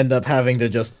may end up having to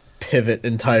just pivot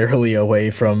entirely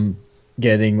away from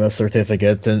getting the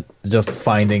certificate and just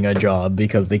finding a job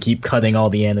because they keep cutting all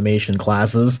the animation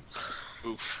classes.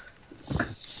 Oof.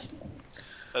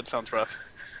 That sounds rough.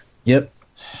 Yep.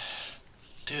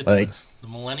 Dude, Like- the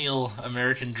millennial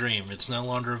American dream. It's no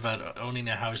longer about owning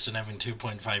a house and having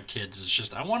 2.5 kids. It's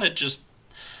just, I want to just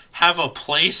have a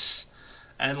place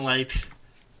and, like,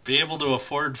 be able to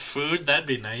afford food. That'd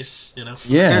be nice, you know?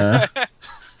 Yeah.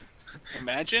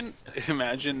 Imagine,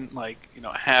 like,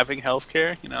 having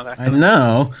healthcare. That. I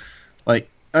know. Like,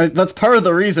 that's part of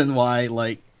the reason why,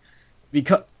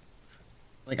 because,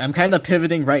 I'm kind of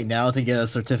pivoting right now to get a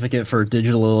certificate for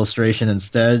digital illustration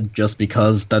instead, just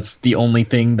because that's the only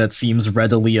thing that seems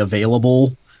readily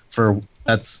available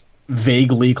that's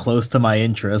vaguely close to my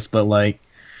interest. But,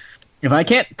 if I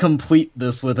can't complete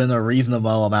this within a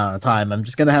reasonable amount of time, I'm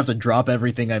just gonna have to drop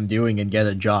everything I'm doing and get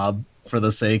a job for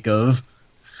the sake of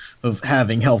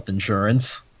having health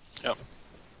insurance. Yep.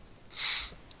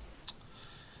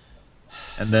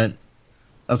 And then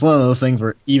that's one of those things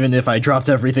where even if I dropped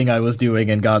everything I was doing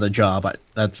and got a job,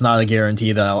 that's not a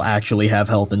guarantee that I'll actually have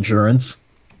health insurance.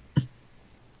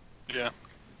 Yeah.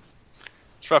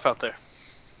 It's rough out there.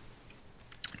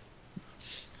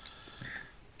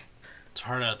 It's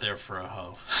hard out there for a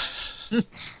hoe.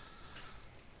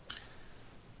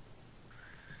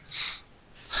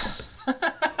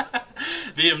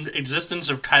 The existence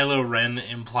of Kylo Ren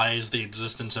implies the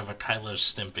existence of a Kylo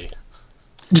Stimpy.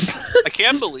 I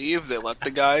can't believe they let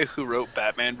the guy who wrote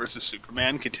Batman vs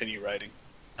Superman continue writing,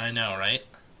 I know, right?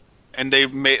 and they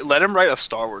let him write a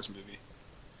Star Wars movie.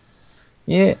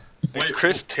 Yeah, Wait,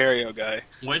 Chris Terrio guy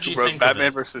what'd you who wrote think Batman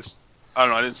of it? versus. I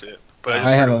don't know. I didn't see it, but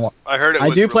I haven't. I heard it. I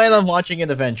was do really plan good. on watching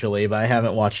it eventually, but I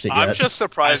haven't watched it yet. I'm just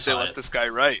surprised I they saw let it. this guy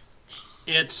write.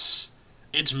 It's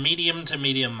medium to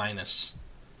medium minus.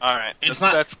 All right, It's that's,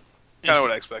 not- That's kind it's- of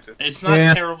what I expected. It's not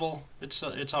Yeah. terrible. It's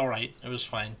all right. It was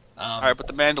fine. All right, but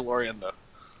the Mandalorian though.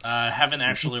 Haven't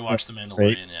actually watched The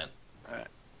Mandalorian yet.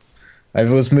 I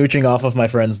was mooching off of my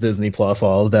friend's Disney Plus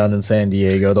while I was down in San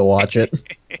Diego to watch it.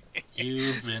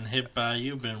 You've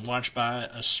been watched by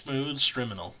a smooth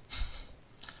criminal.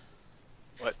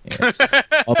 What?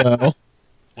 Although,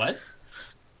 What?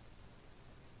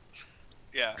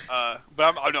 Yeah,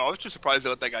 but I was just surprised they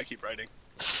let that guy keep writing.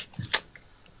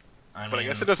 But I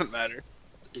guess it doesn't matter.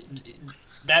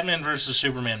 Batman vs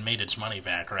Superman made its money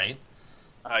back, right?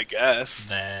 I guess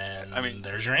Then I mean-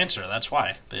 there's your answer. That's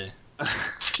why.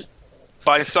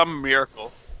 by some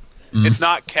miracle. Mm. It's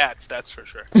not Cats, that's for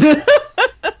sure.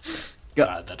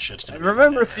 God, that shit's I gonna be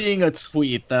remember bananas. seeing a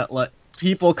tweet that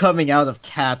people coming out of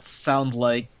Cats sound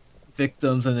like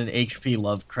victims in an H.P.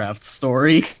 Lovecraft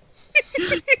story.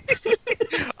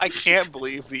 I can't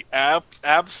believe the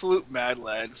absolute Mad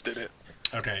Lads did it.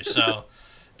 Okay, so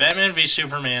Batman v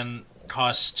Superman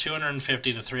costs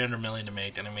 250 to 300 million to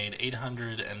make, and it made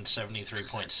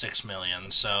 873.6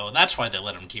 million. So that's why they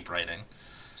let him keep writing.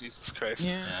 Jesus Christ.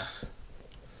 Yeah.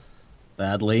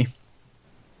 Sadly.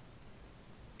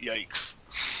 Yikes.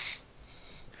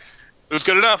 It was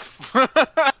good enough.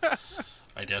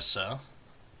 I guess so.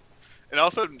 And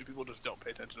also, people just don't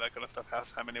pay attention to that kind of stuff half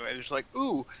the time anyway. They're just like,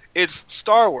 ooh, it's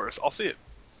Star Wars, I'll see it.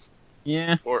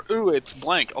 Yeah. Or, ooh, it's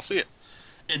blank, I'll see it.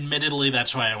 Admittedly,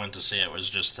 that's why I went to see it, was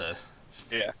just to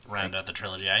Yeah. round out the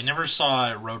trilogy. I never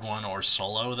saw Road One or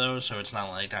Solo, though, so it's not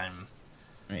like I'm...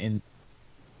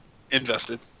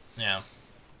 Invested. Yeah.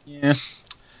 Yeah.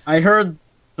 I heard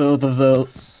both of those.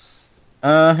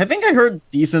 I think I heard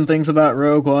decent things about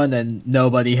Rogue One, and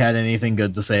nobody had anything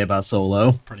good to say about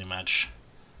Solo. Pretty much.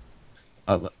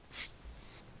 Uh,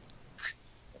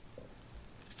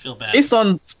 Feel bad. Based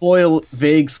on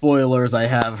vague spoilers I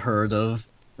have heard of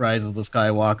Rise of the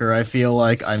Skywalker, I feel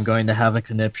like I'm going to have a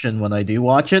conniption when I do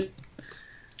watch it.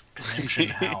 Conniption,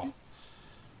 how?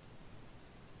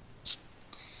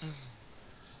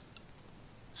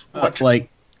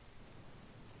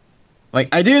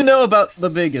 Like I do know about the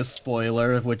biggest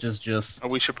spoiler, which is just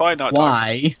We should probably not talk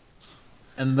why,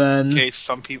 and then in case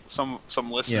some people,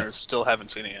 some listeners still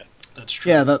haven't seen it yet. That's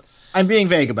true. I'm being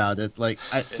vague about it.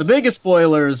 The biggest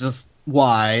spoiler is just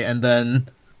why, and then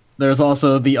there's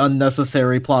also the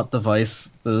unnecessary plot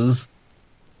devices,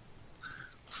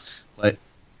 like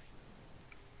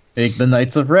the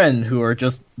Knights of Ren, who are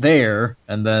just there,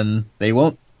 and then they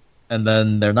won't, and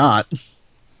then they're not.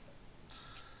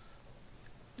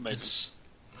 It's.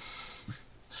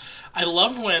 I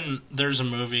love when there's a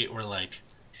movie where like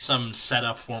some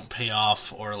setup won't pay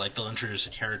off, or like they'll introduce a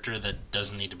character that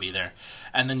doesn't need to be there,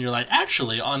 and then you're like,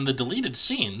 actually, on the deleted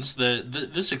scenes,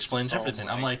 this explains everything.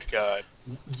 I'm like, God.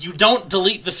 You don't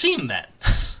delete the scene then.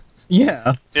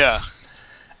 Yeah. Yeah.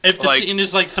 If the scene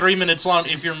is like 3 minutes long,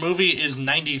 if your movie is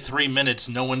 93 minutes,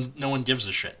 no one gives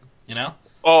a shit. You know?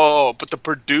 Oh, but the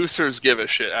producers give a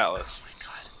shit, Alice.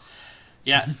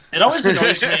 Yeah, it always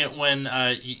annoys me when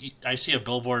I see a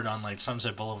billboard on like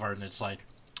Sunset Boulevard and it's like,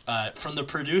 from the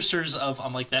producers of.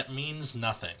 I'm like, that means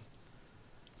nothing.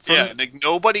 Like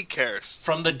nobody cares.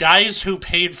 From the guys who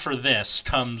paid for this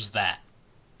comes that.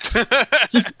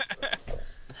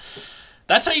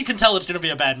 That's how you can tell it's going to be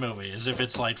a bad movie, is if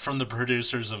it's like from the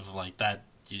producers of like that.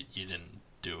 You didn't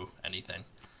do anything.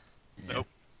 Nope.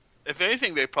 If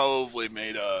anything, they probably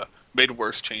made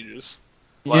worse changes.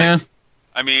 Yeah.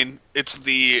 I mean, it's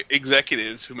the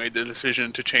executives who made the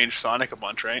decision to change Sonic a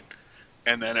bunch, right?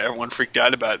 And then everyone freaked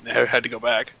out about it and they had to go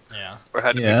back. Yeah. Or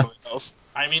had to make something else.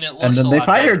 I mean, it looks and then a they lot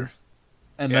fired. better.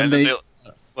 And then they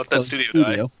let that studio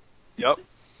die. Yep.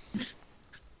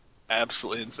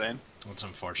 Absolutely insane. That's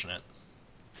unfortunate.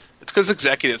 It's because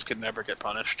executives can never get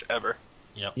punished, ever.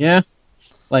 Yep. Yeah.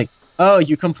 Like, oh,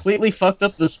 you completely fucked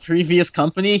up this previous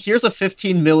company? Here's a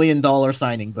 $15 million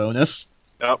signing bonus.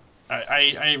 Yep.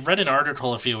 I read an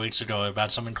article a few weeks ago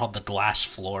about something called the glass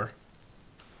floor.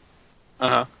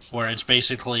 Uh-huh. Where it's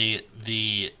basically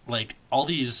all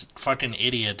these fucking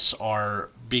idiots are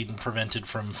being prevented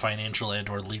from financial and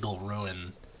or legal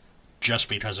ruin just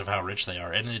because of how rich they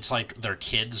are. And it's like their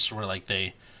kids, where like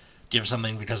they give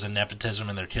something because of nepotism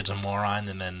and their kid's a moron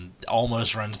and then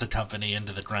almost runs the company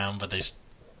into the ground, but they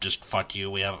just, fuck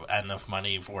you, we have enough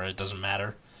money where it doesn't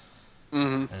matter.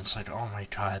 Mm-hmm. And it's like, oh my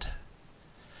god.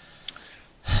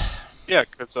 Yeah,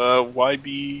 because why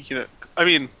be, I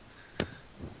mean,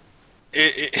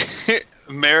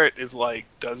 merit is like,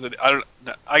 does it,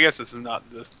 I guess this is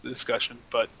not this discussion,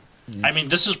 but I mean,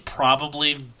 this is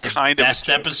probably the kind best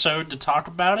episode to talk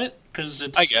about it, because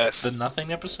it's I guess. the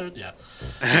nothing episode,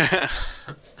 yeah.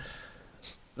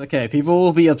 Okay, people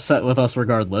will be upset with us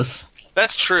regardless.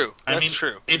 That's true. I mean,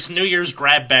 true. It's New Year's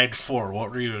Grab Bag 4.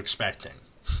 What were you expecting?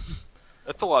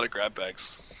 That's a lot of grab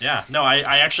bags. Yeah, no,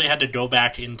 I actually had to go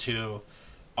back into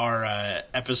our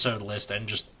episode list and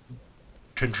just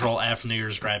Control F New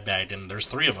Year's Grab Bag, and there's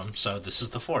 3 of them, so this is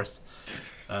the 4th.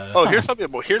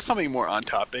 Here's something more on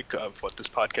topic of what this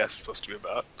podcast is supposed to be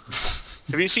about.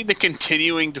 Have you seen the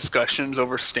continuing discussions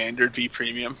over standard v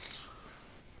premium?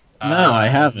 No, I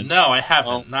haven't. No, I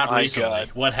haven't. Oh Not my recently.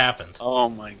 God. What happened? Oh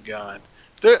my god.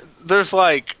 There's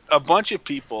like a bunch of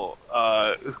people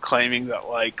claiming that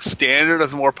like standard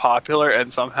is more popular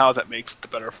and somehow that makes it the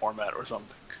better format or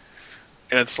something.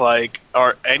 And it's like,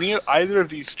 are either of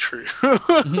these true?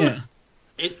 Yeah.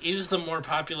 It is the more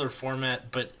popular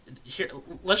format, but here,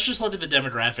 let's just look at the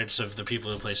demographics of the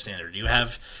people who play standard. You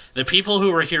have the people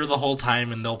who are here the whole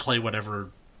time and they'll play whatever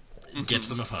gets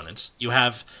them opponents. You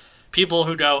have people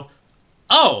who go,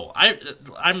 oh,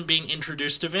 I'm being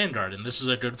introduced to Vanguard, and this is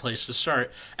a good place to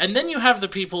start. And then you have the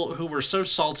people who were so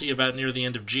salty about near the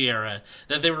end of G-Era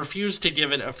that they refused to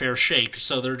give it a fair shake,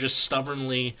 so they're just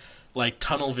stubbornly like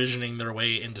tunnel visioning their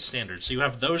way into standard. So you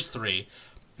have those 3.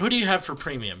 Who do you have for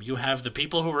premium? You have the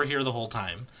people who were here the whole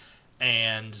time,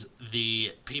 and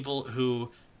the people who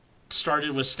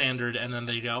started with standard, and then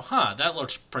they go, huh, that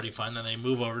looks pretty fun, then they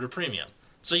move over to premium.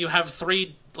 So you have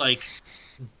 3, like,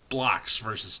 blocks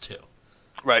versus 2.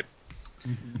 Right.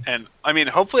 Mm-hmm. And, I mean,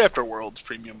 hopefully after Worlds,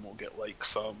 premium will get, like,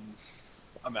 some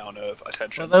amount of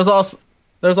attention. Well,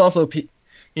 there's also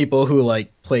people who,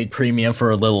 like, played premium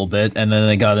for a little bit, and then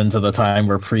they got into the time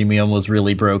where premium was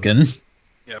really broken.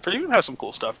 Yeah, Premium has some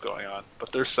cool stuff going on,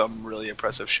 but there's some really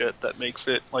impressive shit that makes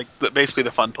it, like, basically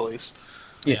the fun police.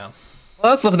 Yeah.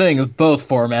 Well, that's the thing, is both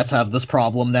formats have this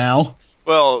problem now.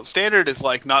 Well, Standard is,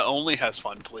 like, not only has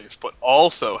fun police, but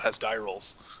also has die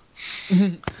rolls.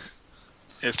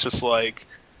 It's just, like,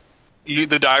 the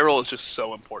die roll is just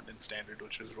so important in Standard,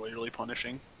 which is really, really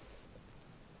punishing.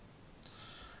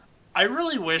 I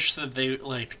really wish that they,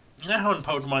 like, you know how in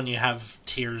Pokemon you have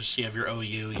tiers, you have your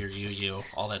OU, your UU,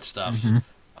 all that stuff? Mm-hmm.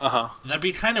 Uh-huh. That'd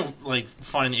be kind of, like,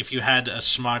 fun if you had a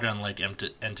Smogon-like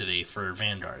entity for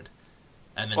Vanguard.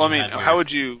 And then well, I mean, how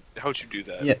would you do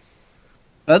that? Yeah.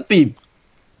 That seems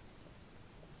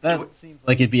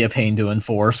like it'd be a pain to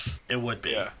enforce. It would be.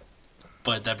 Yeah.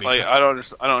 but that'd be Like good. I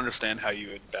don't understand how you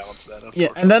would balance that. Yeah,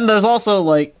 and then there's also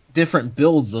like different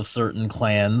builds of certain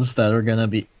clans that are gonna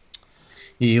be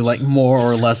like more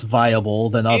or less viable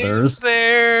than others. Is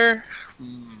there?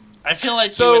 I feel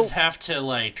like So- you would have to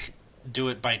like do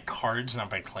it by cards, not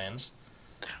by clans.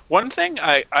 One thing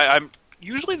I'm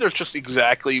usually there's just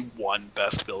exactly one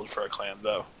best build for a clan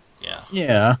though. Yeah.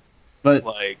 Yeah, but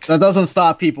Like that doesn't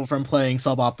stop people from playing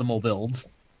suboptimal builds.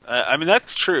 I mean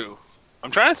that's true. I'm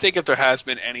trying to think if there has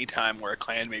been any time where a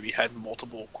clan maybe had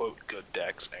multiple quote good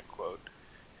decks end quote.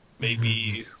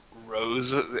 Maybe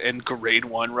Rose and Grade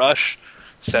 1 Rush,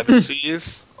 7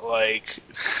 Cs, like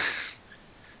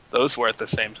those were at the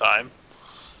same time.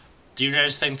 Do you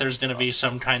guys think there's going to be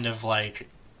some kind of like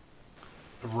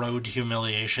road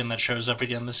humiliation that shows up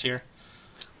again this year?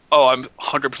 Oh, I'm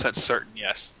 100% certain.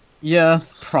 Yes. Yeah,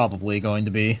 it's probably going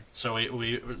to be. So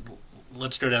we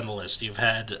let's go down the list. You've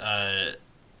had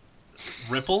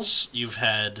Ripples, you've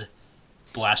had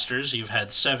Blasters, you've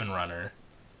had Seven Runner,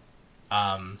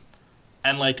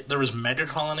 and like there was Mega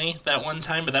Colony that one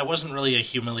time, but that wasn't really a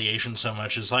humiliation so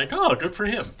much as like, oh, good for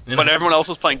him. You know? But everyone else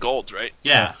was playing golds, right?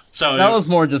 Yeah. So That was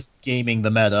more just gaming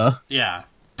the meta. yeah,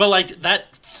 but like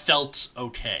that felt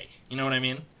okay. You know what I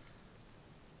mean?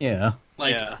 Yeah.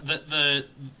 Like Yeah.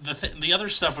 the other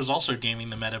stuff was also gaming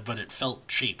the meta, but it felt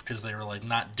cheap because they were like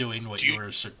not doing what Do you- you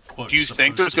were quote. Do you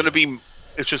think there's going to be?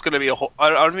 It's just going to be a whole. I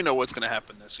don't even know what's going to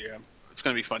happen this year. It's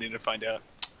going to be funny to find out.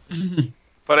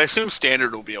 But I assume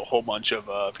standard will be a whole bunch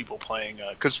of people playing.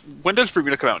 Because when does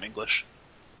Bermuda come out in English?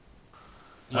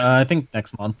 I think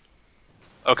next month.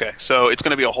 Okay, so it's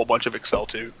going to be a whole bunch of Excel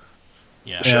too.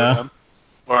 Yeah. To show Yeah. them.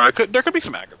 Or there could be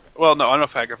some Agravain. Well, no, I don't know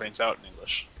if Agravain's out in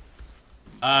English.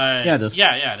 Yeah, it is.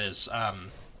 Yeah, it is. The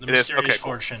It is? Mysterious Okay, cool.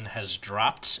 Fortune has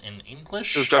dropped in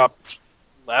English. It was dropped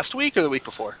last week or the week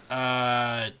before.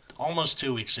 Almost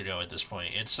 2 weeks ago at this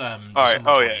point. It's All right. December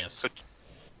Oh 20th. yeah. So,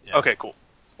 Yeah. Okay, cool.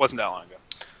 Wasn't that long ago.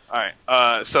 All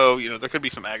right. So there could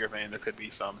be some Agravain. There could be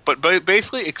some, but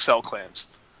basically Excel clans.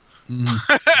 Mm.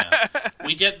 Yeah.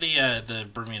 We get the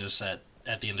Bermuda set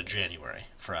at the end of January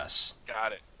for us.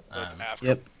 Got it. That's after.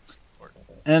 Yep.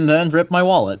 And then rip my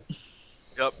wallet.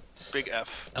 Yep. Big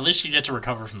F. At least you get to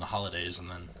recover from the holidays, and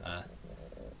then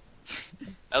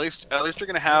At least you're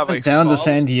gonna have a Went down to solid-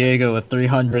 San Diego with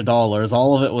 $300.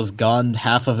 All of it was gone,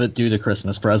 half of it due to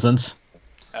Christmas presents.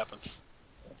 happens.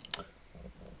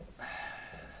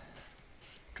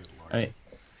 good lord. Right.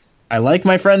 I like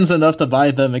my friends enough to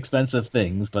buy them expensive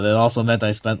things, but it also meant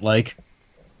I spent, like,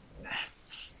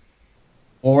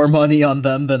 more money on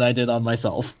them than I did on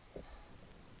myself.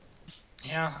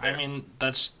 Yeah, I mean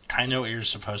that's kind of what you're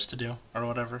supposed to do, or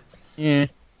whatever. Yeah.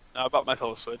 I bought my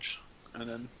fellow Switch, and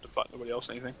then bought nobody else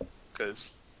anything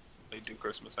because they do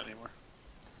Christmas anymore.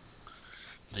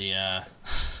 The I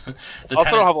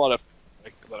also don't have a lot of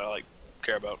that I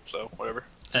care about, so whatever.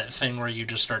 that thing where you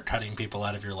just start cutting people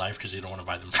out of your life because you don't want to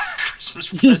buy them Christmas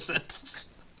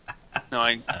presents. No,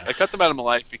 I cut them out of my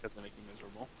life because they make me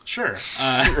miserable. Sure.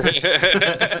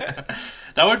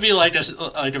 That would be like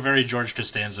a very George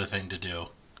Costanza thing to do.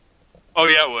 Oh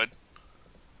yeah, it would.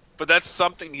 But that's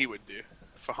something he would do,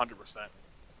 for 100%.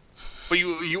 But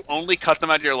you only cut them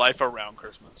out of your life around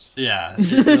Christmas. Yeah.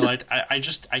 You're like, I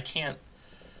can't.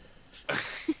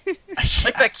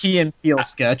 Like that Key and Peele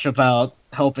sketch about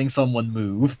helping someone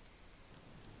move.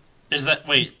 Is that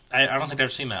wait? I don't think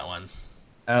I've seen that one.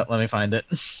 Let me find it.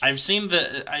 I've seen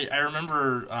the. I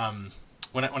remember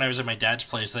when I was at my dad's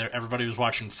place, there everybody was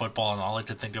watching football, and all I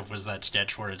could think of was that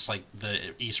sketch where it's like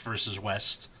the East versus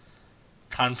West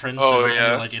conference. Oh, and yeah.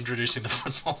 they're like introducing the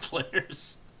football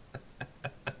players.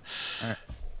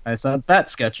 I sent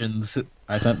that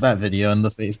I sent that video in the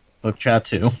Facebook chat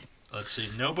too. Let's see.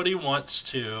 Nobody wants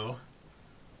to.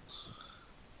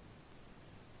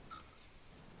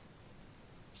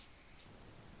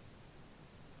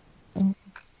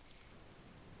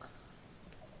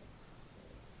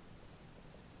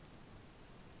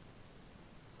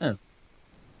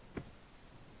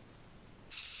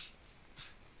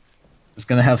 Just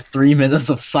gonna have 3 minutes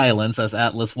of silence as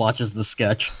Atlas watches the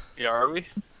sketch. Yeah, are we?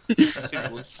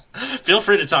 Feel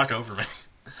free to talk over me,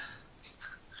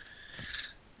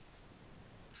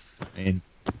 I mean,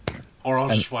 or I'll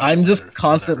just watch. I'm it just later,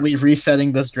 constantly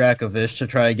resetting this Dracovish to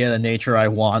try to get a nature I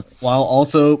want, while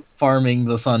also farming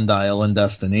the Sundial in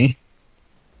Destiny.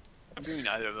 I'm doing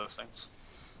neither of those things.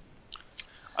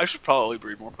 I should probably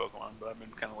breed more Pokemon, but I've been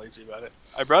kind of lazy about it.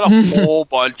 I bred a whole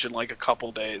bunch in like a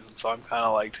couple days, and so I'm kind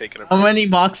of like taking a How many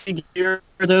Moxie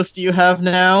Gyarados do you have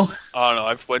now? I don't know.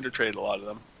 I've winter traded a lot of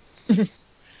them.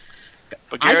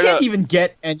 But I Gyarados, can't even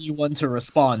get anyone to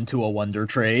respond to a Wonder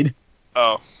Trade.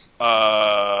 Oh,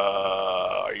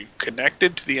 are you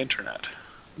connected to the internet.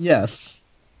 Yes.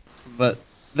 But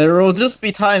there will just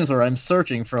be times where I'm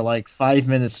searching for like 5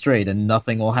 minutes straight and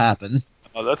nothing will happen.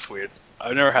 Oh, that's weird.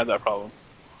 I've never had that problem.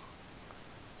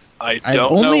 I've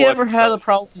don't only know ever had a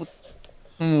problem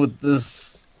with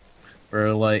this,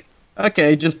 where like,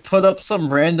 okay, just put up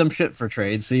some random shit for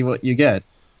trade, see what you get,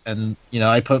 and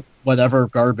I put whatever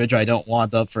garbage I don't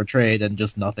want up for trade, and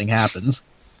just nothing happens.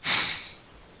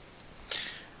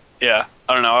 Yeah,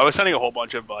 I don't know. I was sending a whole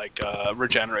bunch of like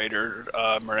regenerator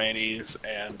Moranis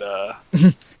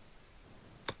and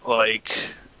like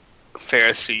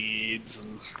fair seeds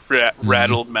and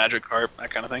rattled Magikarp,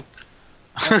 that kind of thing.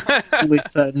 We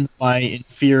send my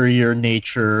inferior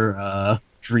nature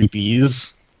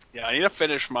Dreepies. Yeah, I need to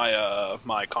finish my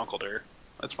my Conkeldurr.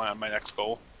 That's my next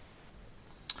goal.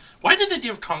 Why did they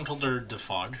give Conkeldurr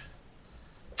defog?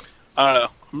 I don't know.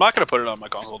 I'm not gonna put it on my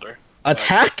Conkeldurr.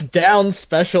 Attack down,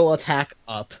 special attack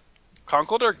up.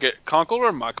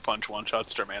 Conkeldurr Muck Punch one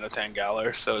shots Darmanitan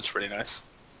Galar, so it's pretty nice.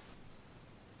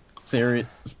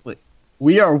 Seriously.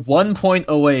 We are 1 point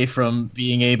away from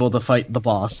being able to fight the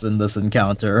boss in this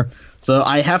encounter, so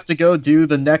I have to go do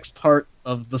the next part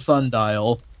of the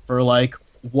sundial for like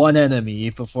one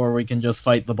enemy before we can just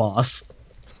fight the boss.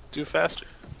 Do faster.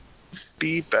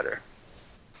 Be better.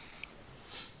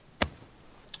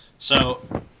 So,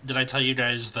 did I tell you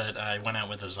guys that I went out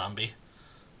with a zombie?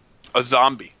 A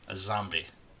zombie. A zombie.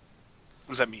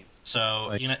 What does that mean? So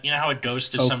Like, you know how a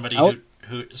ghost is somebody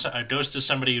who a ghost is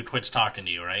somebody who quits talking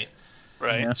to you, right?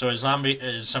 Right. Yeah. So a zombie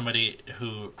is somebody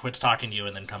who quits talking to you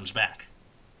and then comes back.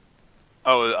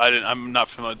 Oh, I'm not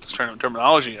familiar with this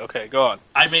terminology. Okay, go on.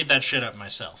 I made that shit up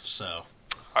myself, so.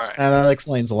 All right. And that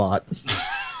explains a lot.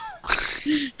 All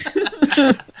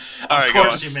right, Of go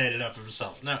course on. he made it up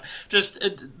himself. No, just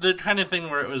the kind of thing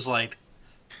where it was like,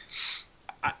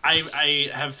 I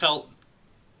have felt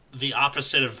the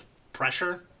opposite of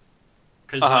pressure,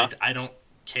 because like I don't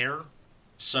care,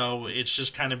 so it's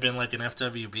just kind of been like an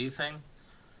FWB thing,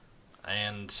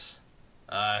 and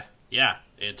yeah,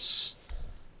 it's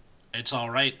all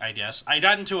right, I guess. I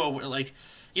got into a like.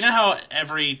 You know how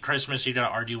every Christmas you gotta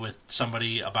argue with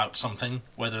somebody about something,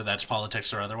 whether that's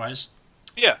politics or otherwise?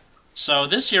 Yeah. So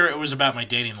this year it was about my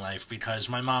dating life because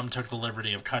my mom took the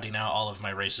liberty of cutting out all of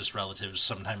my racist relatives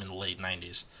sometime in the late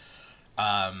 90s.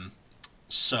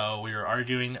 So we were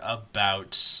arguing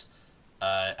about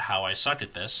how I suck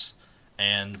at this.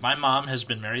 And my mom has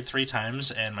been married 3 times,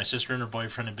 and my sister and her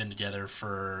boyfriend have been together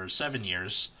for 7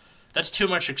 years. That's too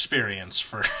much experience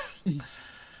for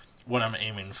what I'm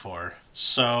aiming for.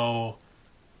 So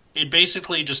it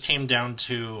basically just came down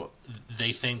to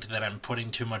they think that I'm putting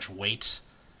too much weight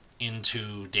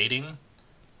into dating.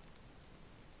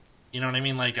 You know what I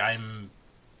mean? Like I'm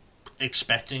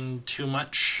expecting too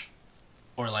much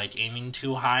or like aiming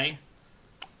too high.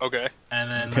 Okay. And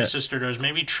then my sister goes,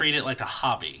 maybe treat it like a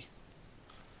hobby.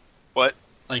 What?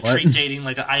 Like What? treat dating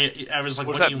like I was like,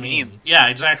 What what does do you that mean? mean? Yeah,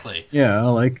 exactly. Yeah,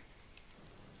 like,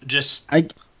 Just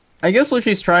I guess what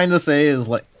she's trying to say is,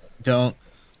 like, don't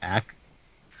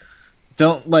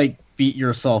like, beat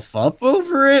yourself up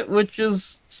over it, which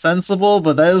is sensible,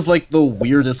 but that is, like, the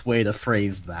weirdest way to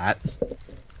phrase that.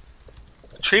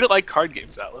 Treat it like card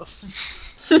games, Atlas.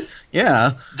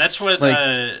 Yeah. that's what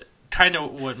Like- kind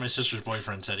of what my sister's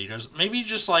boyfriend said. He goes, maybe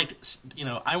just like,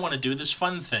 I want to do this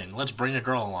fun thing. Let's bring a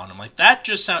girl along. I'm like,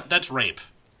 that's rape.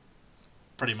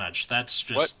 Pretty much. That's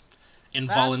just What?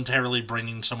 involuntarily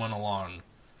bringing someone along.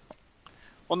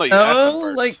 Well, no, you asked them Oh,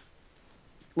 first.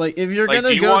 like, if you're Like, gonna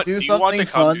do you go want, do do you want something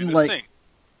to come do fun, this like, thing?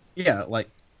 yeah, like,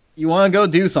 you want to go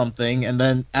do something, and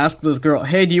then ask this girl,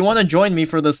 hey, do you want to join me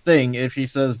for this thing? If she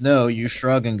says no, you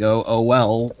shrug and go, oh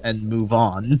well, and move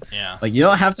on. Yeah. Like, you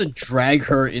don't have to drag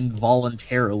her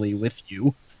involuntarily with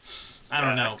you. I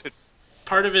don't Yeah, know. could-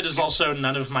 Part of it is also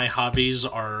none of my hobbies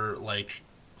are like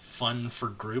fun for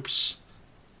groups.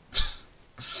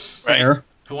 Right. Fair.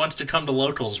 Who wants to come to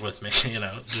locals with me?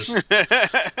 Just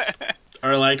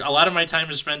or like a lot of my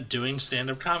time is spent doing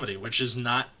stand-up comedy, which is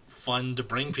not fun to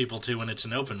bring people to when it's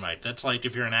an open mic. That's like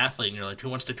if you're an athlete and you're like, who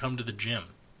wants to come to the gym?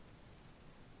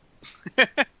 Hey,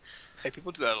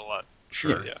 people do that a lot.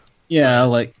 Sure. Yeah. Yeah,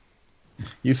 like,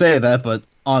 you say that, but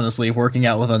honestly, working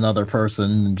out with another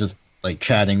person and just, like,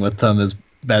 chatting with them is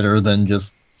better than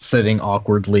just sitting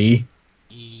awkwardly.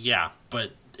 Yeah,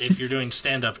 but if you're doing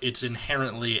stand-up, it's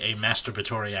inherently a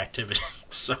masturbatory activity.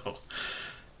 So,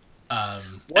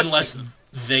 unless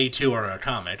they too are a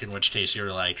comic, in which case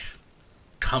you're like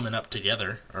coming up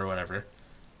together or whatever.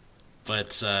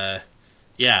 But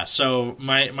yeah, so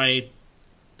my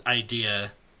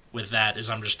idea with that is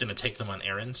I'm just gonna take them on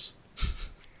errands.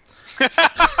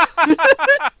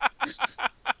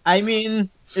 I mean,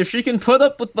 if she can put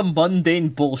up with the mundane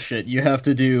bullshit you have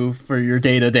to do for your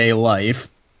day-to-day life,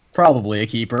 probably a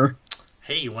keeper.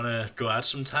 Hey, you want to go out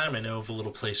sometime? I know of a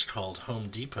little place called Home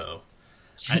Depot.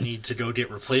 I need to go get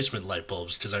replacement light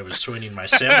bulbs because I was swinging my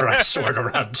samurai sword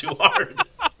around too hard.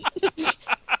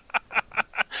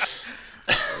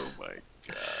 Oh my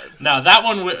god. Now that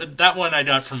one I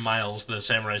got from Miles, the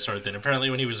samurai sword thing. Apparently,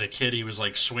 when he was a kid, he was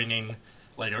like swinging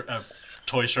like a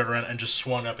toy sword around and just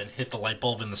swung up and hit the light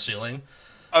bulb in the ceiling.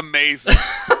 Amazing.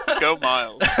 Go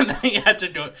Miles. And then he had to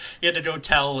go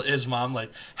tell his mom,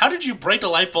 like, how did you break a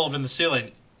light bulb in the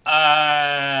ceiling?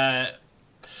 Because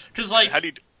like, How do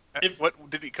you? What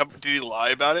did he come? Did he lie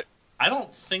about it? I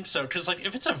don't think so. Because like,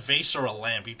 if it's a vase or a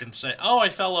lamp, you can say, oh, I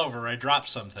fell over, I dropped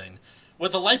something.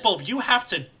 With a light bulb, you have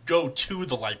to go to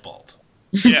the light bulb.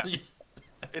 Yeah.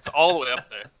 It's all the way up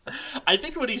there. I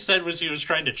think what he said was he was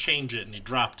trying to change it and he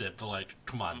dropped it, but like,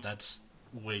 come on, that's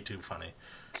way too funny.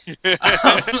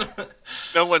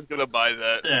 No one's gonna buy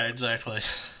that. Yeah, exactly.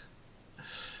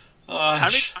 How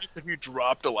many times have you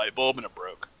dropped a light bulb and it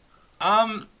broke?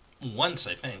 Once,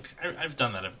 I think. I've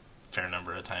done that a fair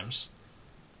number of times.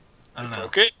 I don't know.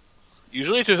 Okay.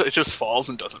 Usually it just falls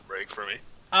and doesn't break for me.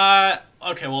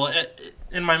 Okay, well,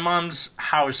 in my mom's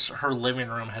house, her living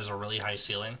room has a really high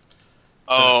ceiling.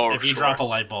 So Oh, if you sure. drop a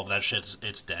light bulb, that shit's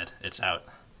it's dead. It's out.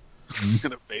 It's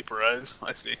gonna vaporize.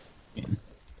 I see.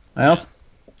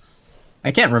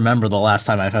 I can't remember the last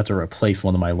time I've had to replace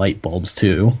one of my light bulbs,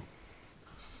 too.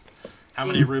 How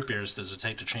many root beers does it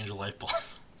take to change a light bulb?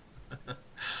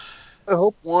 I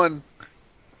hope one.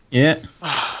 Yeah.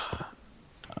 I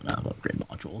don't know about grid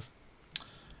modules.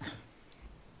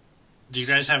 Do you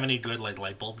guys have any good like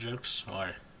light bulb jokes?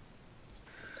 Or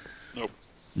Nope.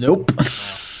 no?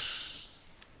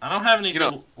 I don't have any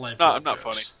good light No, bulb I'm not jokes.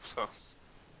 funny. So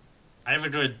I have a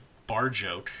good bar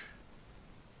joke.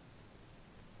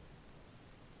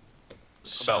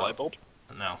 about light bulb.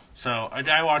 No. So a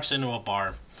guy walks into a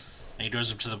bar, and he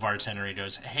goes up to the bartender. He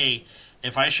goes, "Hey,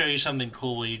 if I show you something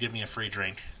cool, will you give me a free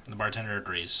drink?" And the bartender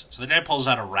agrees. So the guy pulls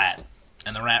out a rat,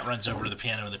 and the rat runs over to the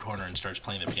piano in the corner and starts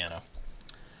playing the piano.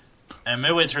 And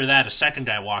midway through that, a second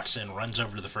guy walks in, runs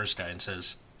over to the first guy, and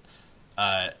says,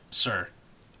 "Sir."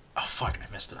 Oh, fuck, I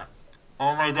messed it up.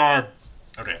 Oh, my God.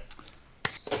 Okay.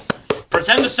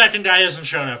 Pretend the second guy hasn't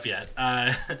shown up yet.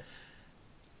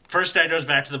 First guy goes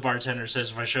back to the bartender,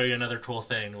 says, "If I show you another cool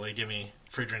thing, will you give me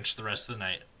free drinks for the rest of the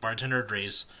night?" Bartender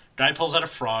agrees. Guy pulls out a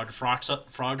frog. Frog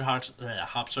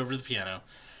hops over to the piano,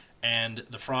 and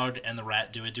the frog and the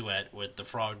rat do a duet with the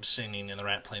frog singing and the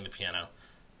rat playing the piano.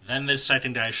 Then the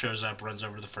second guy shows up, runs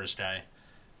over to the first guy,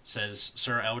 says,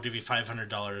 "Sir, I will give you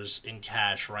 $500 in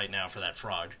cash right now for that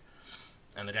frog."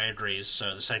 And the guy agrees,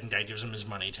 so the second guy gives him his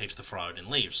money, takes the frog, and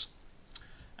leaves.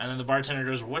 And then the bartender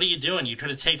goes, "What are you doing? You could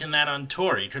have taken that on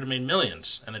tour. You could have made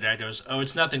millions." And the guy goes, "Oh,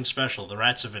 it's nothing special. The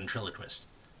rat's a ventriloquist."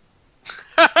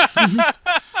 Oh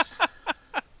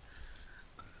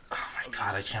my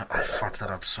god, I fucked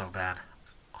that up so bad.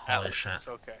 Holy Alex, shit. It's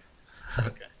okay. It's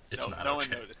okay. It's not no okay.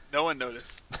 one noticed. No one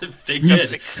noticed. They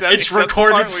did. It's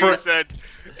recorded for...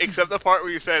 Except the part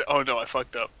where you said, "Oh no, I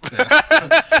fucked up."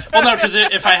 Well, no, because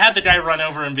if I had the guy run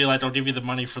over and be like, "I'll give you the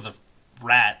money for the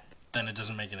rat," then it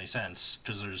doesn't make any sense,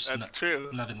 because there's True.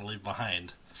 nothing to leave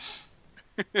behind.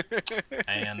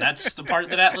 And that's the part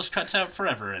that Atlas cuts out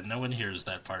forever, and no one hears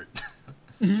that part.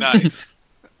 Nice.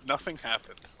 Nothing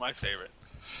happened. My favorite.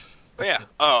 But yeah.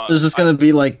 There's just gonna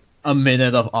be like a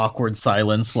minute of awkward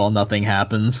silence while nothing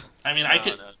happens. I mean,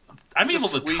 I'm able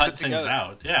to cut things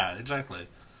out. Yeah, exactly.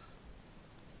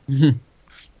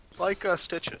 Like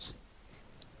Stitches.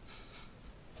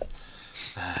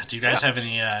 Do you guys have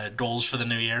any goals for the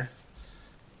new year?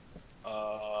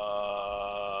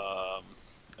 No,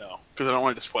 because I don't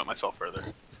want to disappoint myself further.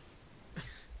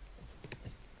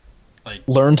 Like,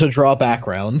 Learn to draw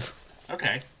backgrounds.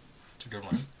 okay, it's a good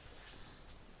one.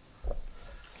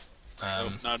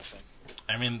 Not the same.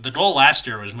 I mean, the goal last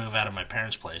year was move out of my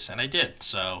parents' place, and I did,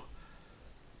 so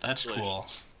that's cool.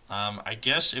 I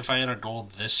guess if I had a goal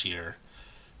this year,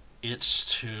 it's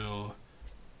to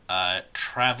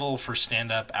travel for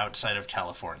stand-up outside of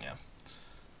California.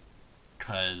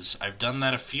 Because I've done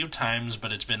that a few times,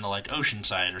 but it's been to, like,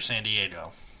 Oceanside or San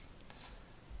Diego.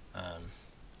 I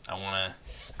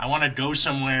want to go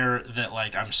somewhere that,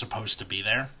 like, I'm supposed to be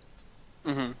there,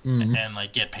 and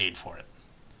like, get paid for it.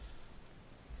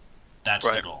 That's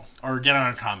the goal. Or get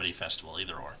on a comedy festival,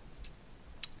 either or.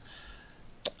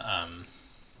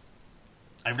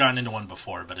 I've gotten into one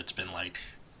before, but it's been, like,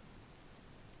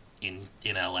 in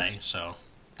LA, so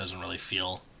it doesn't really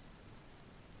feel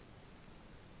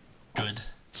good.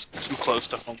 It's too close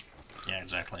to home. Yeah,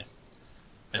 exactly.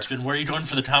 It's been, where are you going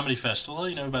for the comedy festival?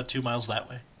 About 2 miles that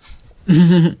way.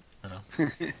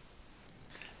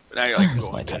 Now you're like That's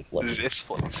going my to type of level. this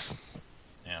place.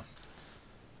 Yeah.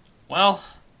 Well,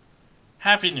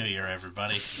 Happy New Year,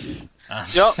 everybody.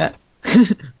 Yep.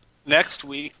 Next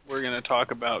week we're gonna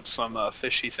talk about some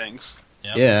fishy things.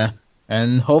 Yep. Yeah,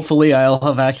 and hopefully I'll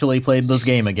have actually played this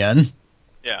game again.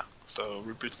 Yeah. So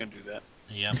Rupert's gonna do that.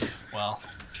 Yep. Well,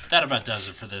 that about does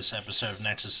it for this episode of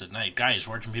Nexus at Night. Guys,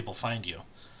 where can people find you?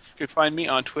 You can find me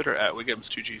on Twitter at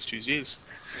Wiggums2Gs2Zs.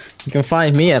 You can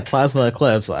find me at Plasma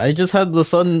Eclipse. I just had the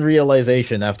sudden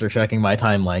realization after checking my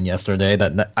timeline yesterday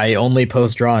that I only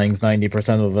post drawings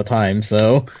 90% of the time,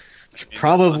 so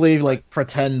probably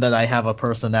pretend that I have a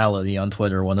personality on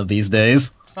Twitter one of these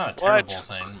days. It's not a terrible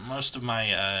thing. Most of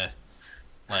my,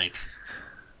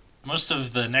 most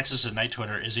of the Nexus at Night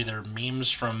Twitter is either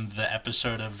memes from the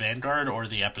episode of Vanguard or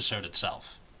the episode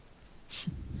itself.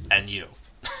 And you.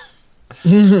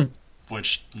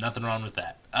 Which, nothing wrong with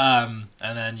that. And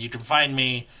then you can find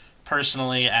me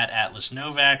personally at Atlas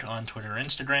Novak on Twitter and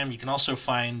Instagram. You can also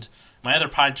find my other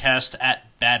podcast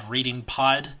at Bad Reading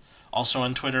Pod, also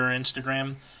on Twitter and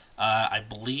Instagram. I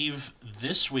believe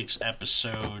this week's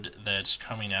episode that's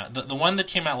coming out, the one that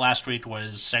came out last week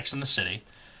was Sex and the City.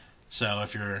 So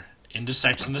if you're into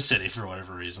Sex and the City for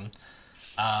whatever reason.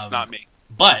 It's not me.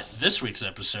 But this week's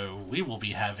episode, we will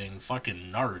be having fucking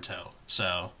Naruto.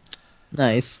 So...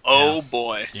 Nice. Oh Yeah.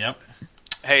 boy. Yep.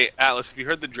 Hey, Atlas, have you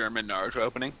heard the German Naruto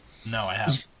opening? No, I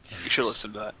haven't. You should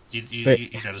listen to that. You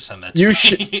gotta send that to You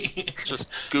me. Just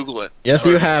Google it. Yes,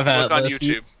 Or you have, Look on Atlas.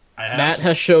 YouTube. I have. Matt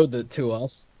has showed it to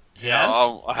us. Yes?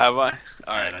 Oh, have I?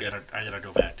 All Alright, right, good. I gotta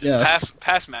go back. Yes.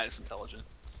 Pass Matt is intelligent.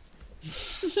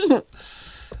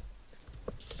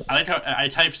 I like how I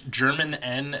typed German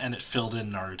N and it filled in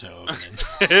Naruto opening.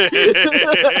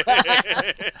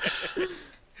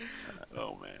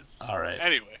 Oh man. Alright.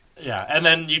 Anyway, Yeah, and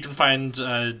then you can find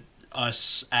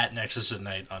us at Nexus at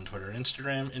Night on Twitter and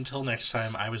Instagram. Until next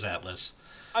time, I was Atlas.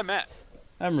 I'm Matt.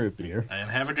 I'm Root Beer. And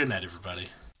have a good night, everybody.